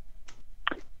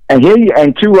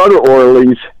and two other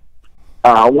orderlies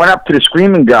went up to the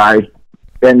screaming guy,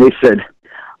 and they said,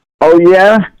 "Oh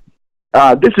yeah,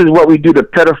 this is what we do to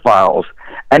pedophiles,"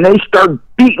 and they start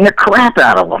beating the crap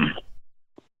out of him.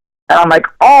 And I'm like,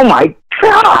 "Oh my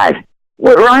God,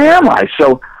 where am I?"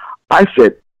 So I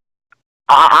said,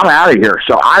 "I'm out of here."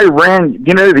 So I ran,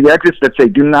 you know, the exits that say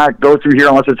 "Do not go through here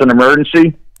unless it's an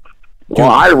emergency." Well,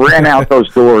 I ran out those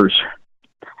doors.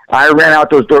 I ran out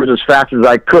those doors as fast as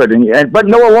I could, but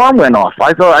no alarm went off.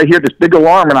 I thought I hear this big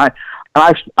alarm, and I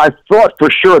thought for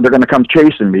sure they're going to come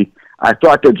chasing me. I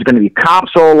thought there was going to be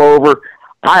cops all over.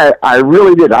 I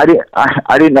really did. I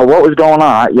didn't know what was going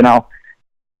on, you know.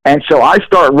 And so I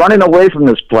start running away from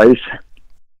this place,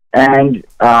 and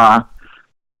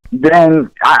then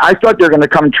I thought they were going to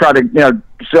come try to, you know.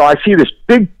 So I see this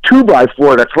big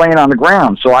 2x4 that's laying on the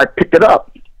ground. So I picked it up.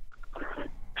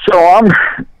 So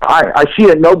I see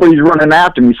that nobody's running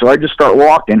after me, so I just start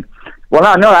walking. Well,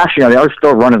 actually, I was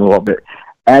still running a little bit.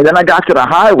 And then I got to the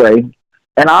highway,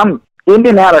 and I'm in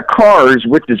and out of cars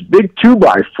with this big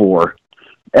 2x4,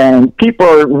 and people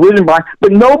are whizzing by,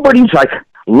 but nobody's like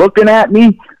looking at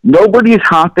me. Nobody's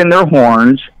honking their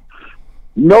horns.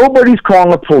 Nobody's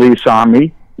calling the police on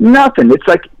me. Nothing. It's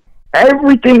like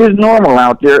everything is normal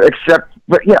out there, except.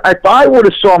 But yeah, if I would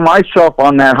have saw myself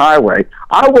on that highway,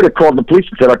 I would have called the police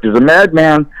and said, "Look, there's a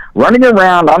madman running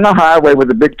around on the highway with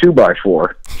a big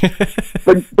 2x4."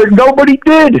 but nobody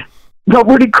did.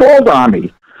 Nobody called on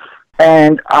me,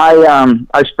 and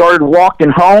I started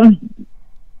walking home,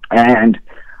 and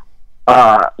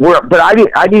but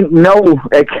I didn't know,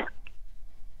 like,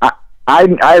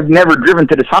 I've never driven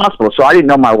to this hospital, so I didn't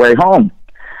know my way home.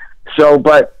 So,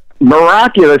 but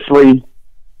miraculously,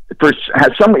 it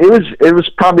was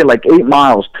probably like 8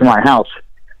 miles to my house,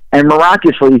 and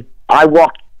miraculously I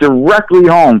walked directly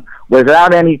home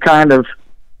without any kind of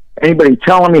anybody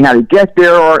telling me how to get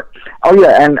there.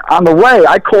 And on the way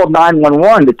I called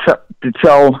 911 to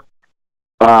tell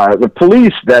the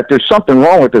police that there's something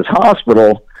wrong with this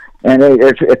hospital, and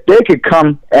if they could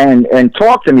come and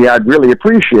talk to me, I'd really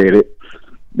appreciate it.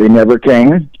 They never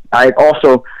came.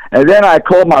 And then I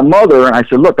called my mother and I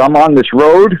said, "Look, I'm on this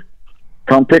road.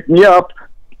 Come pick me up."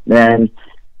 And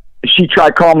she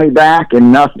tried calling me back,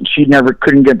 and nothing. She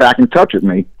couldn't get back in touch with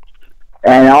me.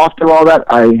 And after all that,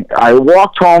 I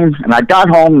walked home, and I got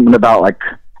home in about like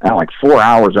 4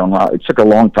 hours. It took a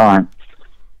long time,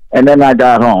 and then I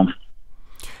got home.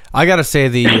 I gotta say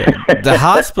the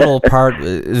hospital part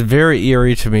is very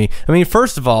eerie to me. I mean,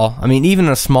 first of all, even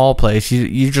in a small place,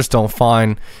 you just don't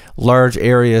find large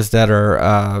areas that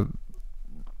are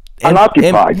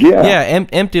unoccupied.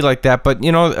 Empty like that. But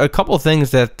you know, a couple of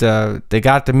things that they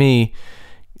got to me.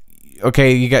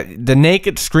 Okay, you got the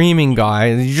naked screaming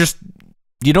guy.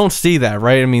 You don't see that,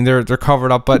 right? I mean, they're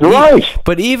covered up, but right.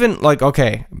 But even like,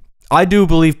 okay, I do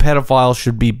believe pedophiles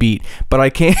should be beat, but I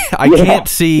can't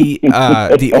see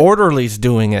the orderlies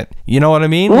doing it. You know what I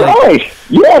mean? Right.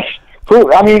 Yes.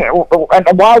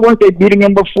 And why weren't they beating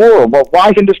him before? Well,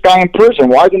 why isn't this guy in prison?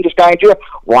 Why isn't this guy in jail?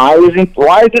 Why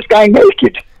is this guy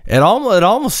naked? It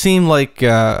almost seemed like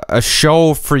a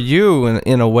show for you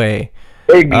in a way.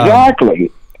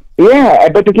 Exactly. Yeah,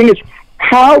 but the thing is,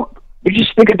 how? You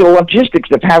just think of the logistics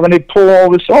of having to pull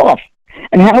all this off.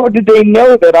 And how did they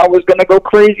know that I was going to go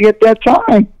crazy at that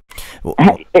time?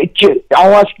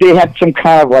 Unless they had some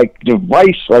kind of like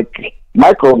device, like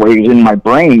microwaves in my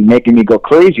brain, making me go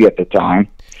crazy at the time.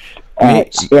 And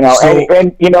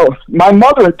my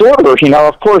mother and daughter,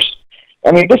 of course.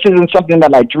 I mean, this isn't something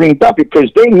that I dreamed up, because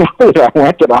they know that I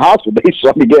went to the hospital. They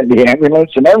saw me get in the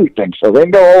ambulance and everything, so they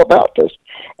know all about this.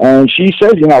 And she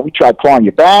says, we tried calling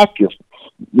you back. You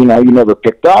never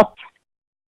picked up.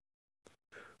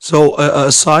 So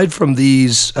aside from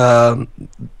these,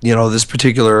 this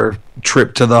particular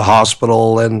trip to the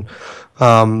hospital and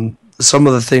some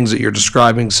of the things that you're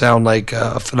describing sound like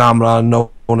a phenomenon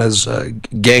known as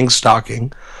gang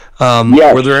stalking.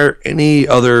 Yes. Were there any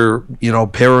other,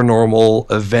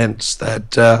 paranormal events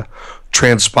that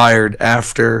transpired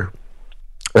after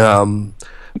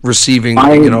receiving,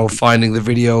 finding the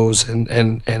videos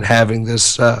and having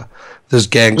this this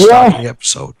gang stalking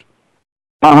episode?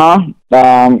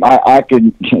 I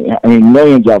could,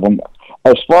 millions of them.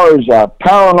 As far as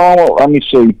paranormal, let me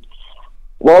see.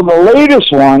 Well, the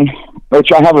latest one,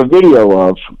 which I have a video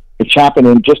of, which happened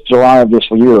in just July of this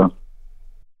year,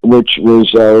 which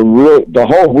was the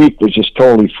whole week was just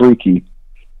totally freaky.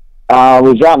 I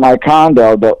was at my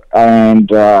condo, and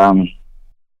when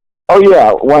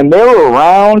they were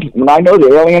around, when I know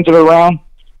the aliens are around,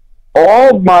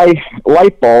 all my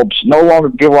light bulbs no longer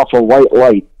give off a white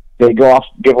light. They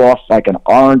give off like an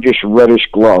orangish, reddish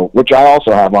glow, which I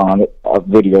also have on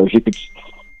videos. You could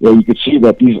see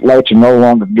that these lights are no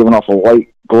longer giving off a white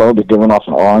glow. They're giving off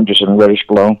an orangish and reddish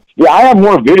glow. Yeah, I have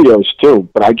more videos too,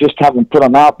 but I just haven't put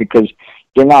them out because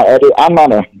they're not edited. I'm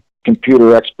not a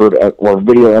computer expert or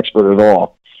video expert at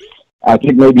all. I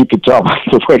think maybe you could tell by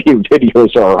the way the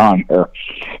videos are on here.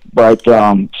 But,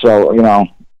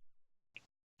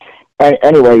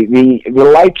 anyway, the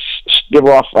lights give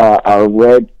off a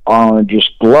red, orangish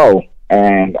glow,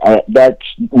 and that's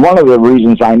one of the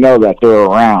reasons I know that they're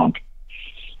around.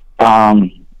 That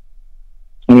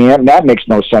makes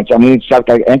no sense. It's like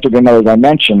I entered another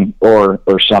dimension or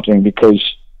something because,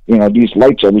 these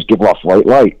lights always give off white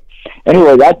light.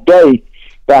 Anyway, that day,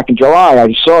 back in July,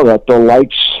 I saw that the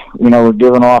lights, were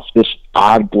giving off this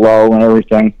odd glow and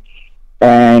everything.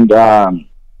 And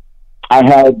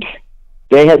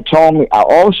they had told me,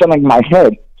 all of a sudden in my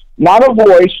head, not a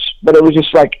voice, but it was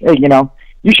just like, hey,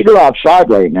 you should go outside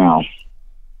right now.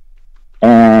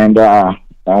 And I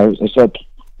said,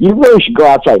 you really should go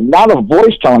outside. Not a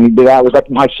voice telling me to do that. It was like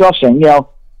myself saying, I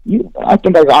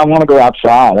think I want to go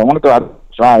outside. I want to go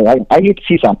outside. I need to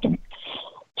see something.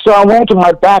 So I went to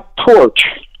my back porch,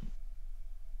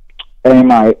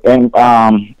 and I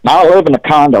live in a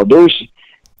condo.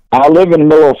 I live in the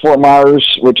middle of Fort Myers,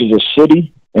 which is a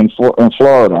city in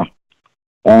Florida,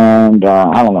 and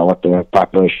I don't know what the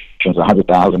population is,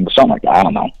 100,000 or something like that. I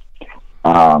don't know,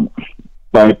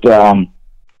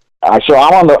 so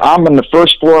I'm in the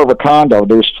first floor of a condo.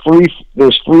 There's three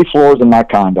floors in my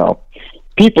condo.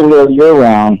 People live year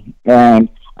round, and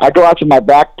I go out to my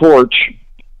back porch,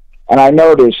 and I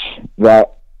notice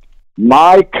that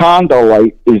my condo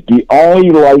light is the only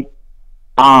light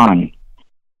on.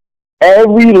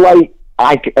 Every light,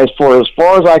 as far as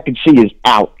I can see, is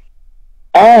out.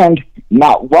 And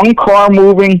not one car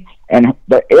moving, and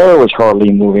the air was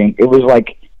hardly moving. It was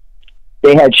like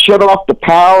they had shut off the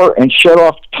power and shut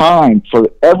off time for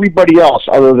everybody else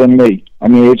other than me. It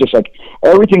was just like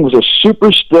everything was a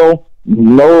super still,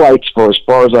 no lights for as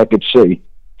far as I could see.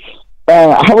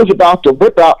 And I was about to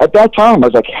whip out, at that time, I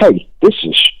was like, hey, this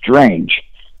is strange.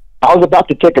 I was about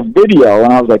to take a video,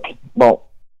 and I was like, well,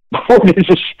 what is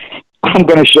this? I'm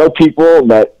going to show people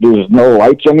that there's no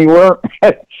lights anywhere.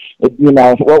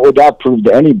 What would that prove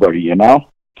to anybody,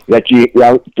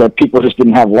 that people just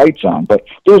didn't have lights on. But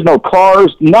there was no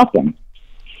cars, nothing.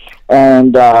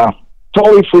 And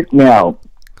totally freaked me out.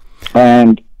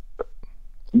 And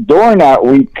during that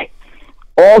week,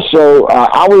 also,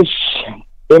 I was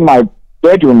in my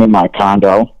bedroom in my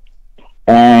condo,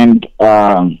 and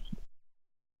I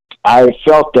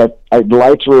felt that the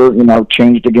lights were,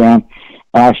 changed again,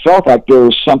 and I felt like there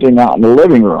was something out in the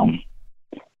living room.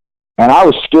 And I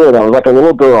was scared. I was like a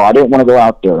little girl. I didn't want to go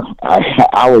out there.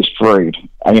 I was afraid.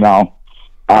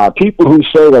 People who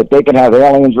say that they can have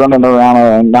aliens running around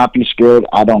and not be scared,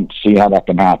 I don't see how that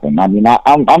can happen.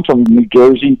 I'm from New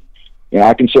Jersey.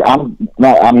 I can say I'm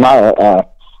not a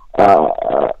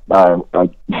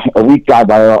weak guy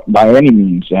by any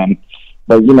means,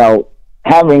 but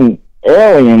having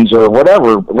aliens or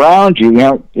whatever around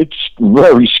you, it's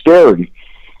very scary.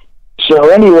 So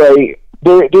anyway,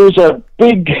 there's a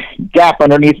big gap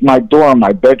underneath my door in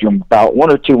my bedroom, about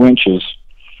 1 or 2 inches,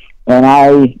 and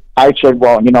I said,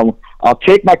 well, I'll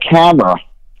take my camera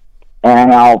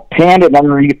and I'll pan it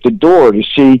underneath the door to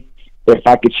see if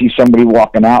I could see somebody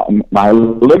walking out in my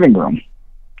living room.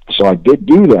 So I did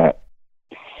do that.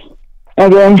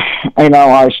 And then,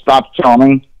 I stopped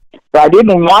filming, but I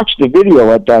didn't watch the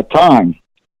video at that time.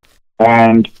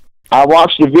 And I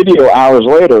watched the video hours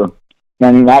later,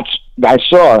 and I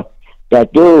saw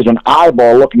that there was an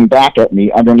eyeball looking back at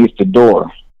me underneath the door.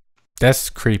 That's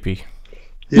creepy.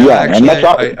 Yeah,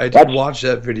 actually, I did watch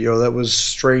that video. That was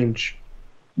strange.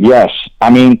 Yes.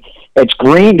 It's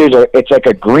green. It's like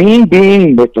a green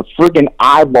being with a friggin'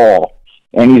 eyeball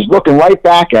and he's looking right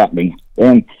back at me.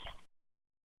 And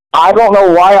I don't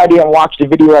know why I didn't watch the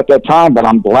video at that time, but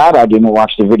I'm glad I didn't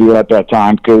watch the video at that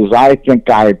time, because I think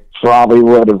I probably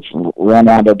would have ran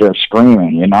out of there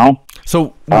screaming, you know?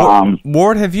 So,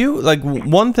 Ward, have you, like,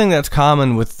 one thing that's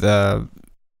common with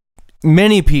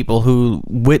many people who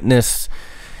witness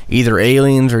either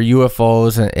aliens or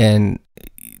UFOs and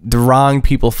the wrong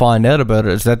people find out about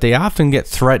it is that they often get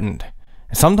threatened.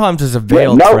 Sometimes it's a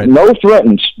veiled threat. No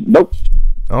threats. Nope.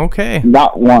 Okay.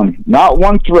 Not one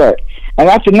threat. And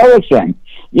that's another thing.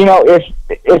 You know, if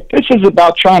this is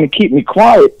about trying to keep me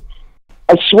quiet,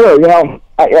 I swear, you know,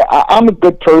 I'm a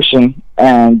good person,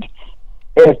 and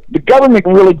if the government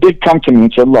really did come to me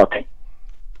and said, look,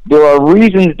 there are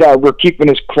reasons that we're keeping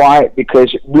this quiet,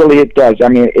 because it does. I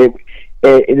mean,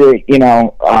 you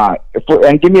know,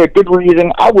 and give me a good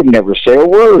reason, I would never say a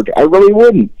word. I really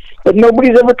wouldn't. But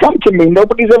nobody's ever come to me.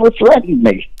 Nobody's ever threatened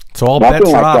me. So all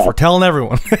bets are off. We're telling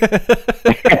everyone.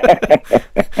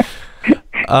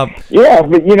 Yeah,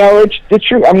 but you know, it's the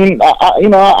truth. I mean,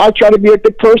 I try to be a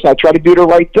good person. I try to do the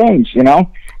right things, you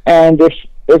know. And if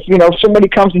you know, somebody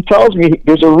comes and tells me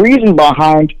there's a reason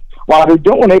behind why they're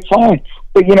doing it, fine.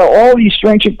 But you know, all these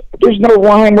strange, there's no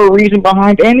rhyme or reason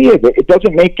behind any of it. It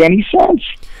doesn't make any sense.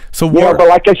 So, you know, but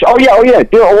like I said, oh yeah,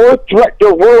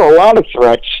 there were a lot of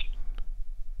threats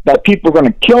that people were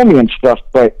going to kill me and stuff,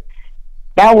 but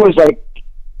that was like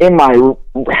in my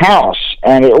house,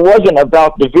 and it wasn't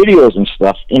about the videos and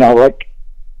stuff. You know, like,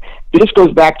 this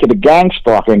goes back to the gang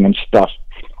stalking and stuff.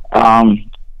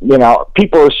 You know,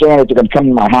 people are saying that they're going to come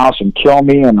to my house and kill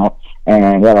me, and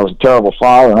that I was a terrible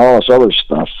father and all this other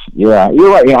stuff. Yeah, you're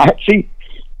right. You know,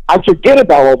 I forget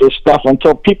about all this stuff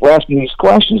until people ask me these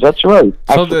questions. That's right.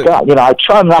 I forgot. You know, I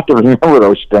try not to remember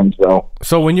those things, though.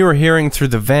 So when you were hearing through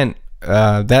the vent,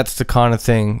 that's the kind of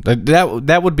thing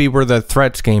that would be where the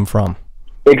threats came from.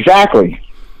 Exactly.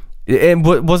 And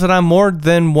was it on more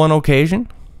than one occasion?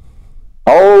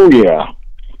 Oh yeah,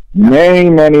 many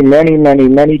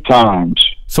times.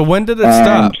 So when did it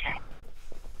stop?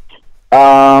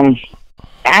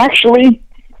 Actually,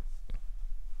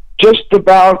 just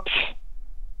about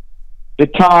the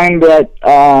time that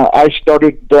I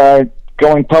started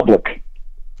going public.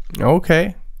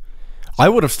 Okay. I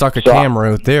would have stuck a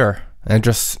camera out there and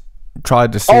just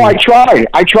tried to see. Oh, I tried.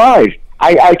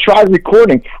 I tried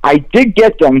recording. I did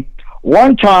get them.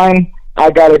 One time I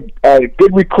got a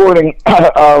good recording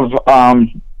of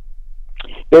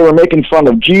they were making fun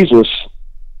of Jesus,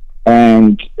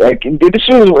 and like, it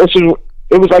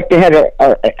was like they had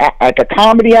a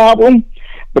comedy album,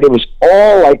 but it was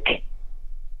all like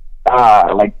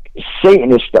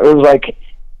Satanist. It was like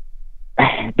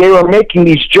they were making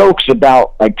these jokes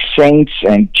about like saints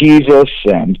and Jesus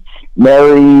and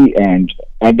Mary, and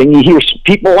then you hear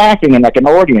people laughing in like an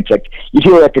audience, like you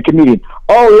hear like a comedian,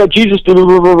 oh yeah, Jesus, and then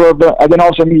all of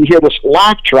a sudden you hear this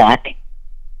laugh track,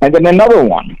 and then another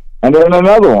one, and then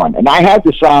another one, and I had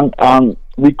this on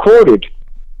recorded.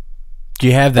 Do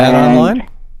you have that online?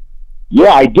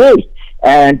 Yeah, I did,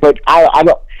 but I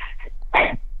don't.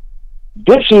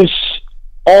 This is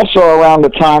also around the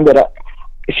time that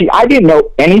I didn't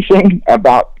know anything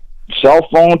about cell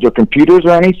phones or computers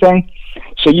or anything.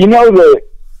 So you know that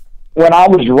when I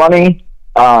was running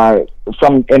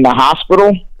from in the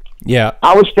hospital, yeah,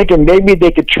 I was thinking maybe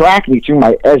they could track me through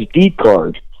my SD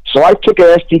card. So I took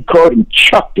an SD card and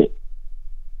chucked it.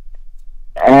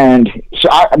 And so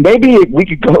maybe we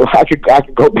could go. I could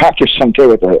go back here someday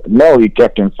with a metal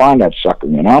detector and find that sucker,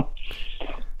 you know.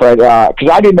 But because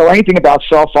I didn't know anything about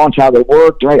cell phones, how they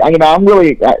worked, right? You know,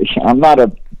 I'm not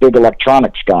a big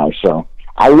electronics guy, so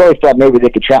I really thought maybe they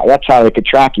could track. That's how they could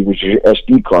track you, with your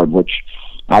SD card, which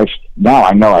now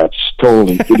I know it's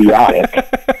totally idiotic.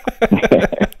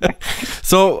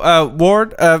 So,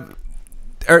 Ward,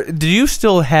 do you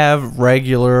still have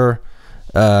regular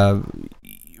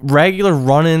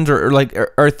run-ins, or like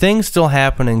are things still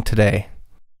happening today?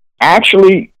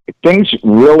 Actually, things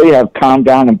really have calmed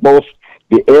down, in both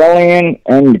the alien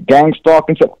and the gang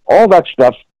stalking stuff. All that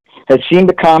stuff has seemed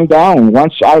to calm down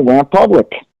once I went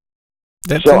public.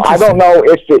 That's so I don't know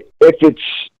if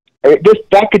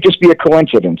that could just be a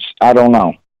coincidence. I don't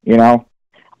know. You know,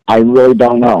 I really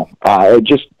don't know.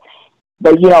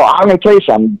 But you know, I'm gonna tell you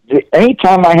something.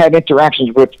 Anytime I had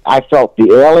interactions with, I felt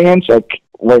the aliens, like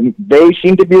when they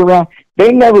seemed to be around,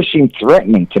 they never seemed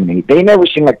threatening to me. They never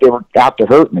seemed like they were out to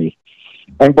hurt me.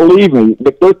 And believe me,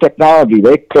 with their technology,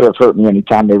 they could have hurt me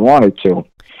anytime they wanted to.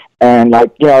 And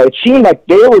like, you know, it seemed like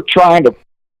they were trying to.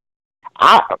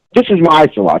 This is my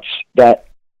thoughts, that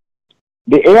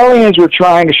the aliens were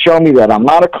trying to show me that I'm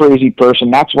not a crazy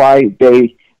person. That's why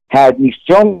they had me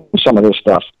film some of this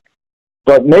stuff.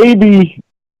 but maybe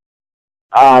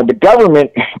the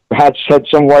government had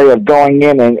some way of going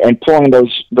in and pulling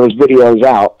those videos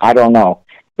out. I don't know.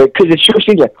 Because it sure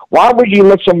seems like, why would you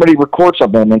let somebody record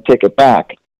something and then take it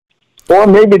back? Or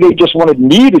maybe they just wanted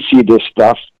me to see this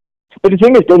stuff. But the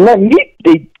thing is,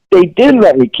 they did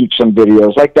let me keep some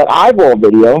videos, like that eyeball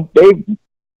video. They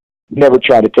never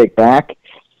tried to take back.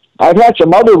 I've had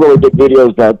some other really good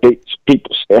videos that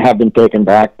people have been taken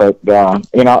back, but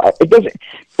it doesn't.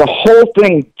 The whole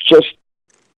thing just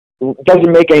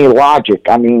doesn't make any logic.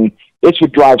 I mean, this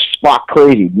would drive Spock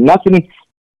crazy. Nothing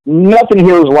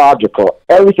here is logical.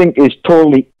 Everything is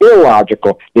totally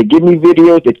illogical. They give me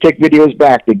videos, they take videos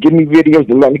back. They give me videos,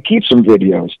 they let me keep some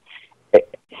videos.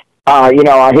 I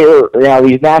hear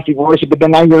these nasty voices, but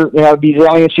then I hear these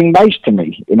aliens seem nice to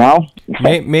me.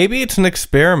 Maybe it's an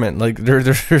experiment. Like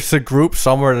there's a group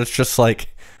somewhere that's just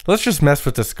like, let's just mess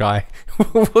with this guy.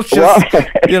 Let's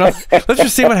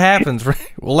just see what happens.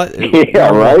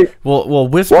 Right. We'll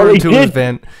whisper into his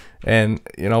vent, and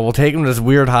we'll take him to this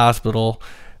weird hospital.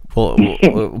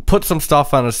 We'll put some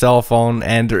stuff on a cell phone,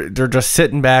 and they're just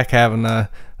sitting back having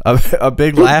a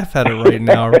big laugh at it right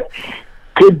now.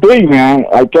 Could be, man.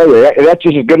 I tell you, that's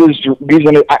just as good as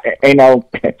reason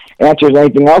answers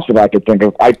anything else that I could think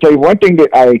of. I tell you, one thing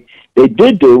that they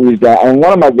did do is that in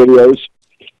one of my videos,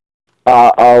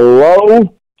 a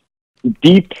low,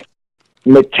 deep,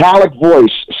 metallic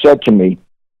voice said to me,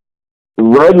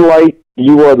 "Red light,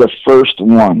 you are the first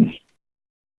one."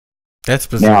 That's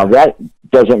bizarre. Now that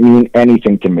doesn't mean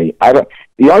anything to me.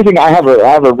 The only thing I have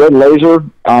a red laser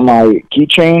on my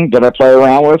keychain that I play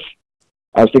around with.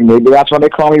 I was thinking maybe that's why they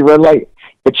call me red light.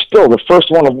 But still, the first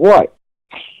one of what?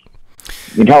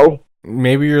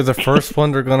 Maybe you're the first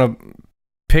one they're gonna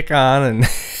pick on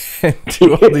and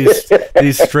do all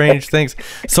these strange things.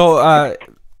 So,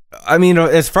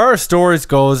 as far as stories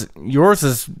goes, yours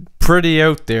is pretty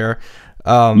out there.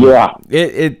 Yeah.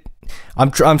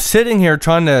 I'm sitting here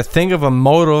trying to think of a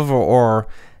motive or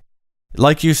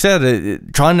like you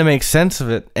said, trying to make sense of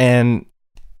it, and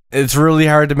it's really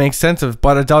hard to make sense of,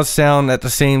 but it does sound at the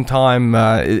same time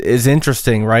is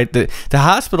interesting, right? The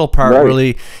hospital part right.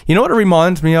 Really, you know what it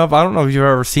reminds me of? I don't know if you've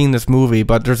ever seen this movie,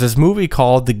 but there's this movie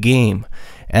called The Game,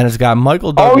 and it's got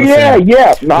Michael Douglas. Oh yeah, in it,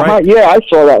 yeah, right? Yeah, I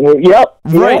saw that movie. Yep,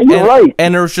 right. Yeah, you're right.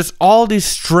 And there was just all these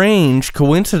strange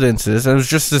coincidences, and it was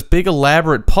just this big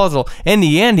elaborate puzzle. In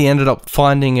the end, he ended up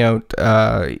finding out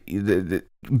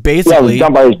basically, it was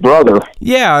done by his brother.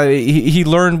 Yeah, he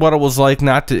learned what it was like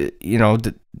not to,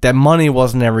 that money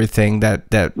wasn't everything.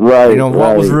 That right,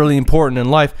 what was really important in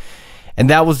life, and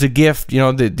that was the gift.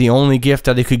 The only gift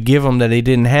that he could give him that he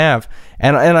didn't have.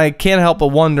 And I can't help but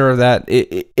wonder that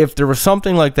if there was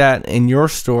something like that in your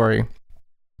story,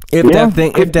 that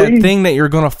thing that you're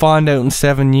gonna find out in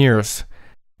 7 years,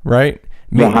 right?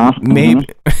 Maybe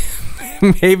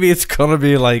it's gonna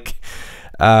be like.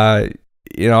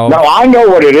 No, I know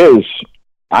what it is.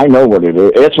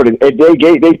 That's what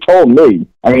they told me.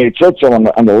 I mean, it said so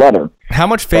on the letter. How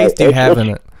much faith do you have in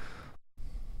it?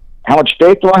 How much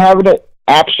faith do I have in it?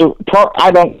 Absolutely.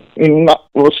 I don't.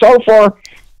 Well, so far,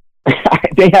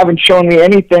 they haven't shown me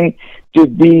anything to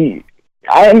be.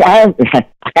 I don't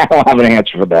have an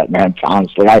answer for that, man.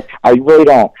 Honestly, I really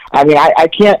don't. I mean, I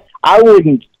can't. I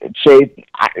wouldn't say.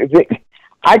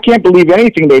 I can't believe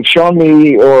anything they've shown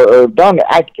me or done.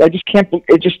 I just can't.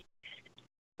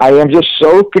 I am just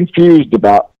so confused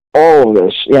about all of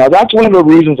this. That's one of the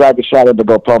reasons I decided to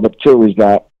go public too. Is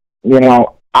that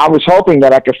I was hoping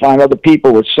that I could find other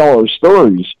people with similar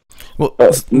stories. Well,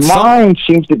 mine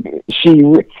seems to be. See,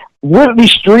 Whitley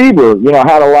Strieber,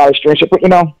 had a lot of strange stuff, but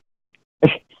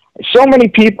so many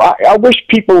people. I wish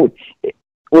people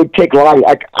would take lie.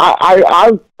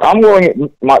 I'm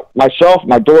willing. Myself,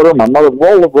 my daughter, my mother,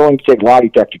 we're all willing to take lie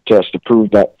detector tests to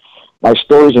prove that my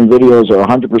stories and videos are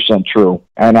 100% true.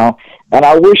 And I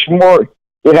wish more.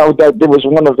 That there was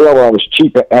one available that was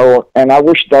cheap, and I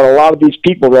wish that a lot of these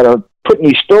people that are putting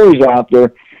these stories out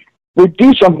there would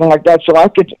do something like that, so I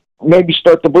could maybe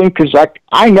start to believe. Because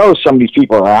I know some of these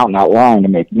people are out and out lying to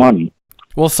make money.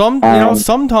 Well,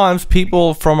 sometimes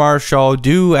people from our show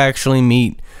do actually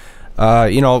meet.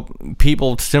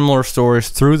 People with similar stories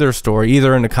through their story,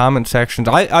 either in the comment sections.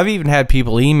 I've even had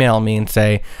people email me and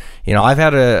say, I've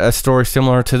had a story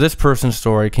similar to this person's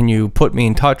story. Can you put me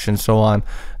in touch, and so on.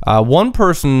 One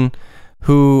person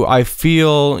who I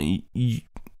feel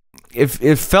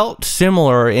it felt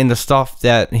similar in the stuff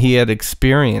that he had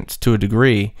experienced to a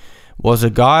degree was a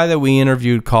guy that we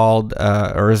interviewed called,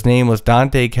 or his name was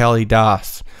Dante Kelly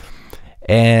Das.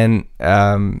 And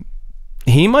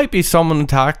he might be someone to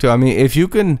talk to. I mean, if you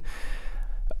can,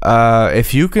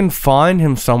 if you can find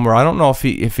him somewhere, I don't know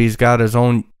if he's got his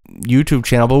own YouTube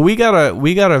channel, but we got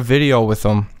a video with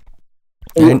him.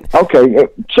 And okay,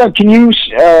 so can you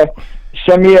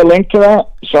send me a link to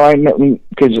that so I know,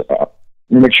 because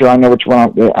make sure I know which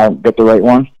one I'll get the right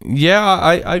one.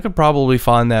 Yeah, I could probably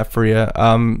find that for you.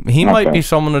 He might be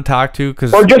someone to talk to,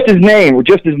 or just his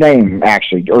name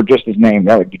actually, or just his name.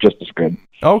 That would be just as good.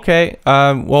 Okay.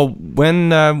 Well,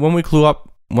 when we clue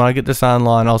up, when I get this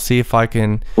online, I'll see if I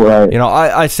can. Right. You know,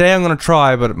 I say I'm gonna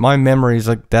try, but my memory is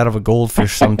like that of a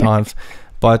goldfish sometimes.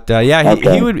 But yeah,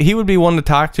 he would be one to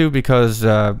talk to because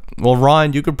well,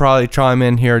 Ryan, you could probably chime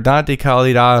in here. Dante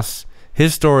Kalidas,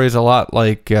 his story is a lot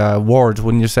like Ward's,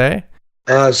 wouldn't you say?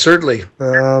 Certainly.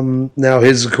 Now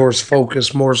his, of course,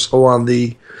 focus more so on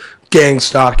the gang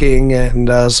stalking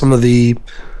and some of the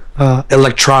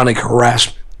electronic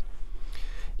harassment.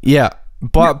 Yeah,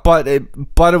 but it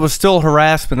was still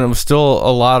harassment. It was still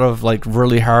a lot of like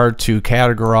really hard to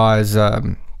categorize.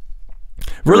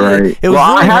 Really, right. It was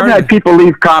well, really I have had people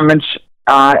leave comments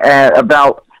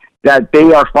about that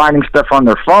they are finding stuff on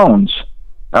their phones.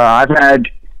 I've had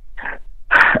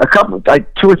a couple,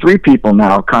 like 2 or 3 people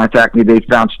now contact me. They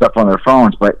found stuff on their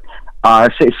phones, but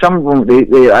say some of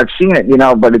them, I've seen it, you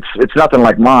know, but it's nothing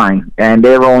like mine, and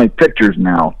they're only pictures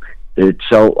now.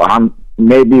 So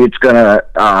maybe it's gonna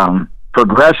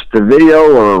progress to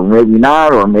video, or maybe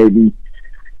not, or maybe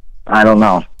I don't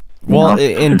know. Well,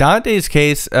 in Dante's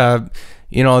case,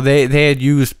 you know, they had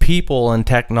used people and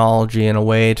technology in a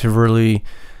way to really,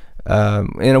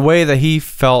 in a way that he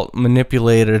felt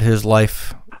manipulated his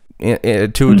life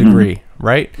to a degree,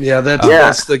 right? Yeah,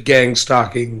 that's the gang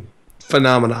stalking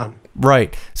phenomenon.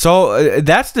 Right. So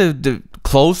that's the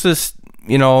closest,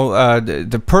 you know,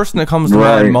 the person that comes to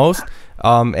mind most.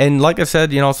 And like I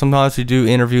said, you know, sometimes we do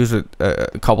interviews with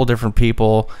a couple different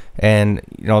people, and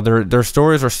you know, their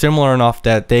stories are similar enough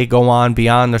that they go on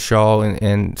beyond the show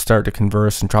and start to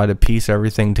converse and try to piece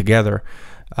everything together.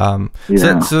 So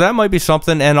that might be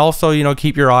something. And also, you know,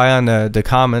 keep your eye on the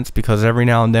comments, because every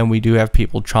now and then we do have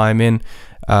people chime in,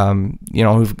 you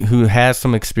know, who has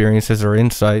some experiences or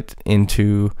insight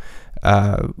into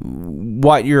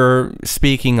what you're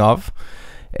speaking of.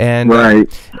 And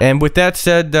and with that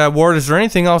said, Ward, is there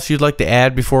anything else you'd like to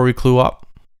add before we clue up?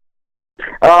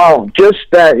 Oh, just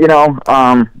that, you know,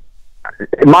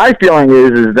 my feeling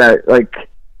is that, like,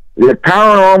 the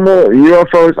paranormal,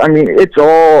 UFOs, I mean, it's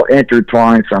all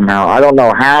intertwined somehow. I don't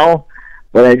know how,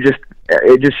 but it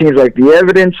just seems like the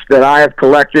evidence that I have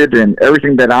collected and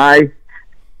everything that I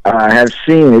have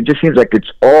seen, it just seems like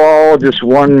it's all just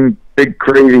one big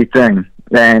crazy thing.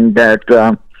 And that,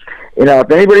 you know,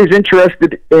 if anybody's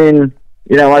interested in,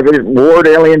 you know, my Ward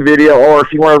Alien Video, or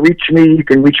if you want to reach me, you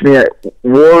can reach me at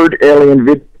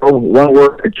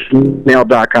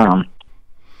wardalienvideo@gmail.com.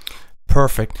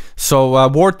 Perfect. So,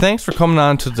 Ward, thanks for coming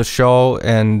on to the show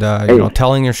and you know,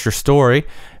 telling us your story.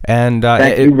 And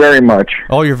thank you very much.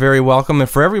 Oh, you're very welcome. And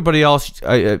for everybody else,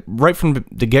 right from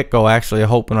the get-go, actually, I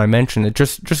hope when I mention it,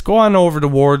 just go on over to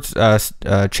Ward's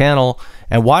channel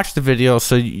and watch the video,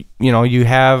 so you know you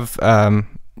have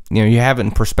you know, you have it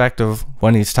in perspective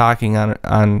when he's talking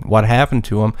on what happened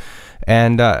to him.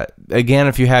 And again,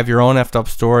 if you have your own effed up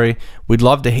story, we'd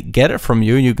love to get it from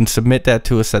you. You can submit that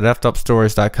to us at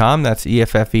effedupstories.com. That's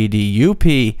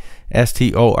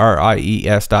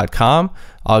EFFEDUPSTORIES.com.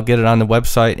 I'll get it on the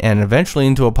website and eventually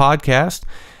into a podcast.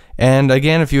 And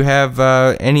again, if you have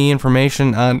any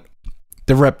information on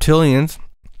the reptilians,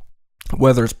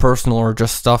 whether it's personal or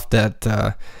just stuff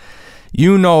that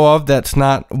you know of that's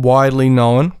not widely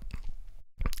known,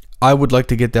 I would like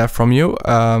to get that from you.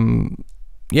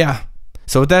 Yeah.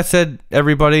 So with that said,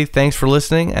 everybody, thanks for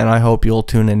listening, and I hope you'll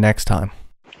tune in next time.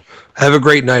 Have a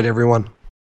great night, everyone.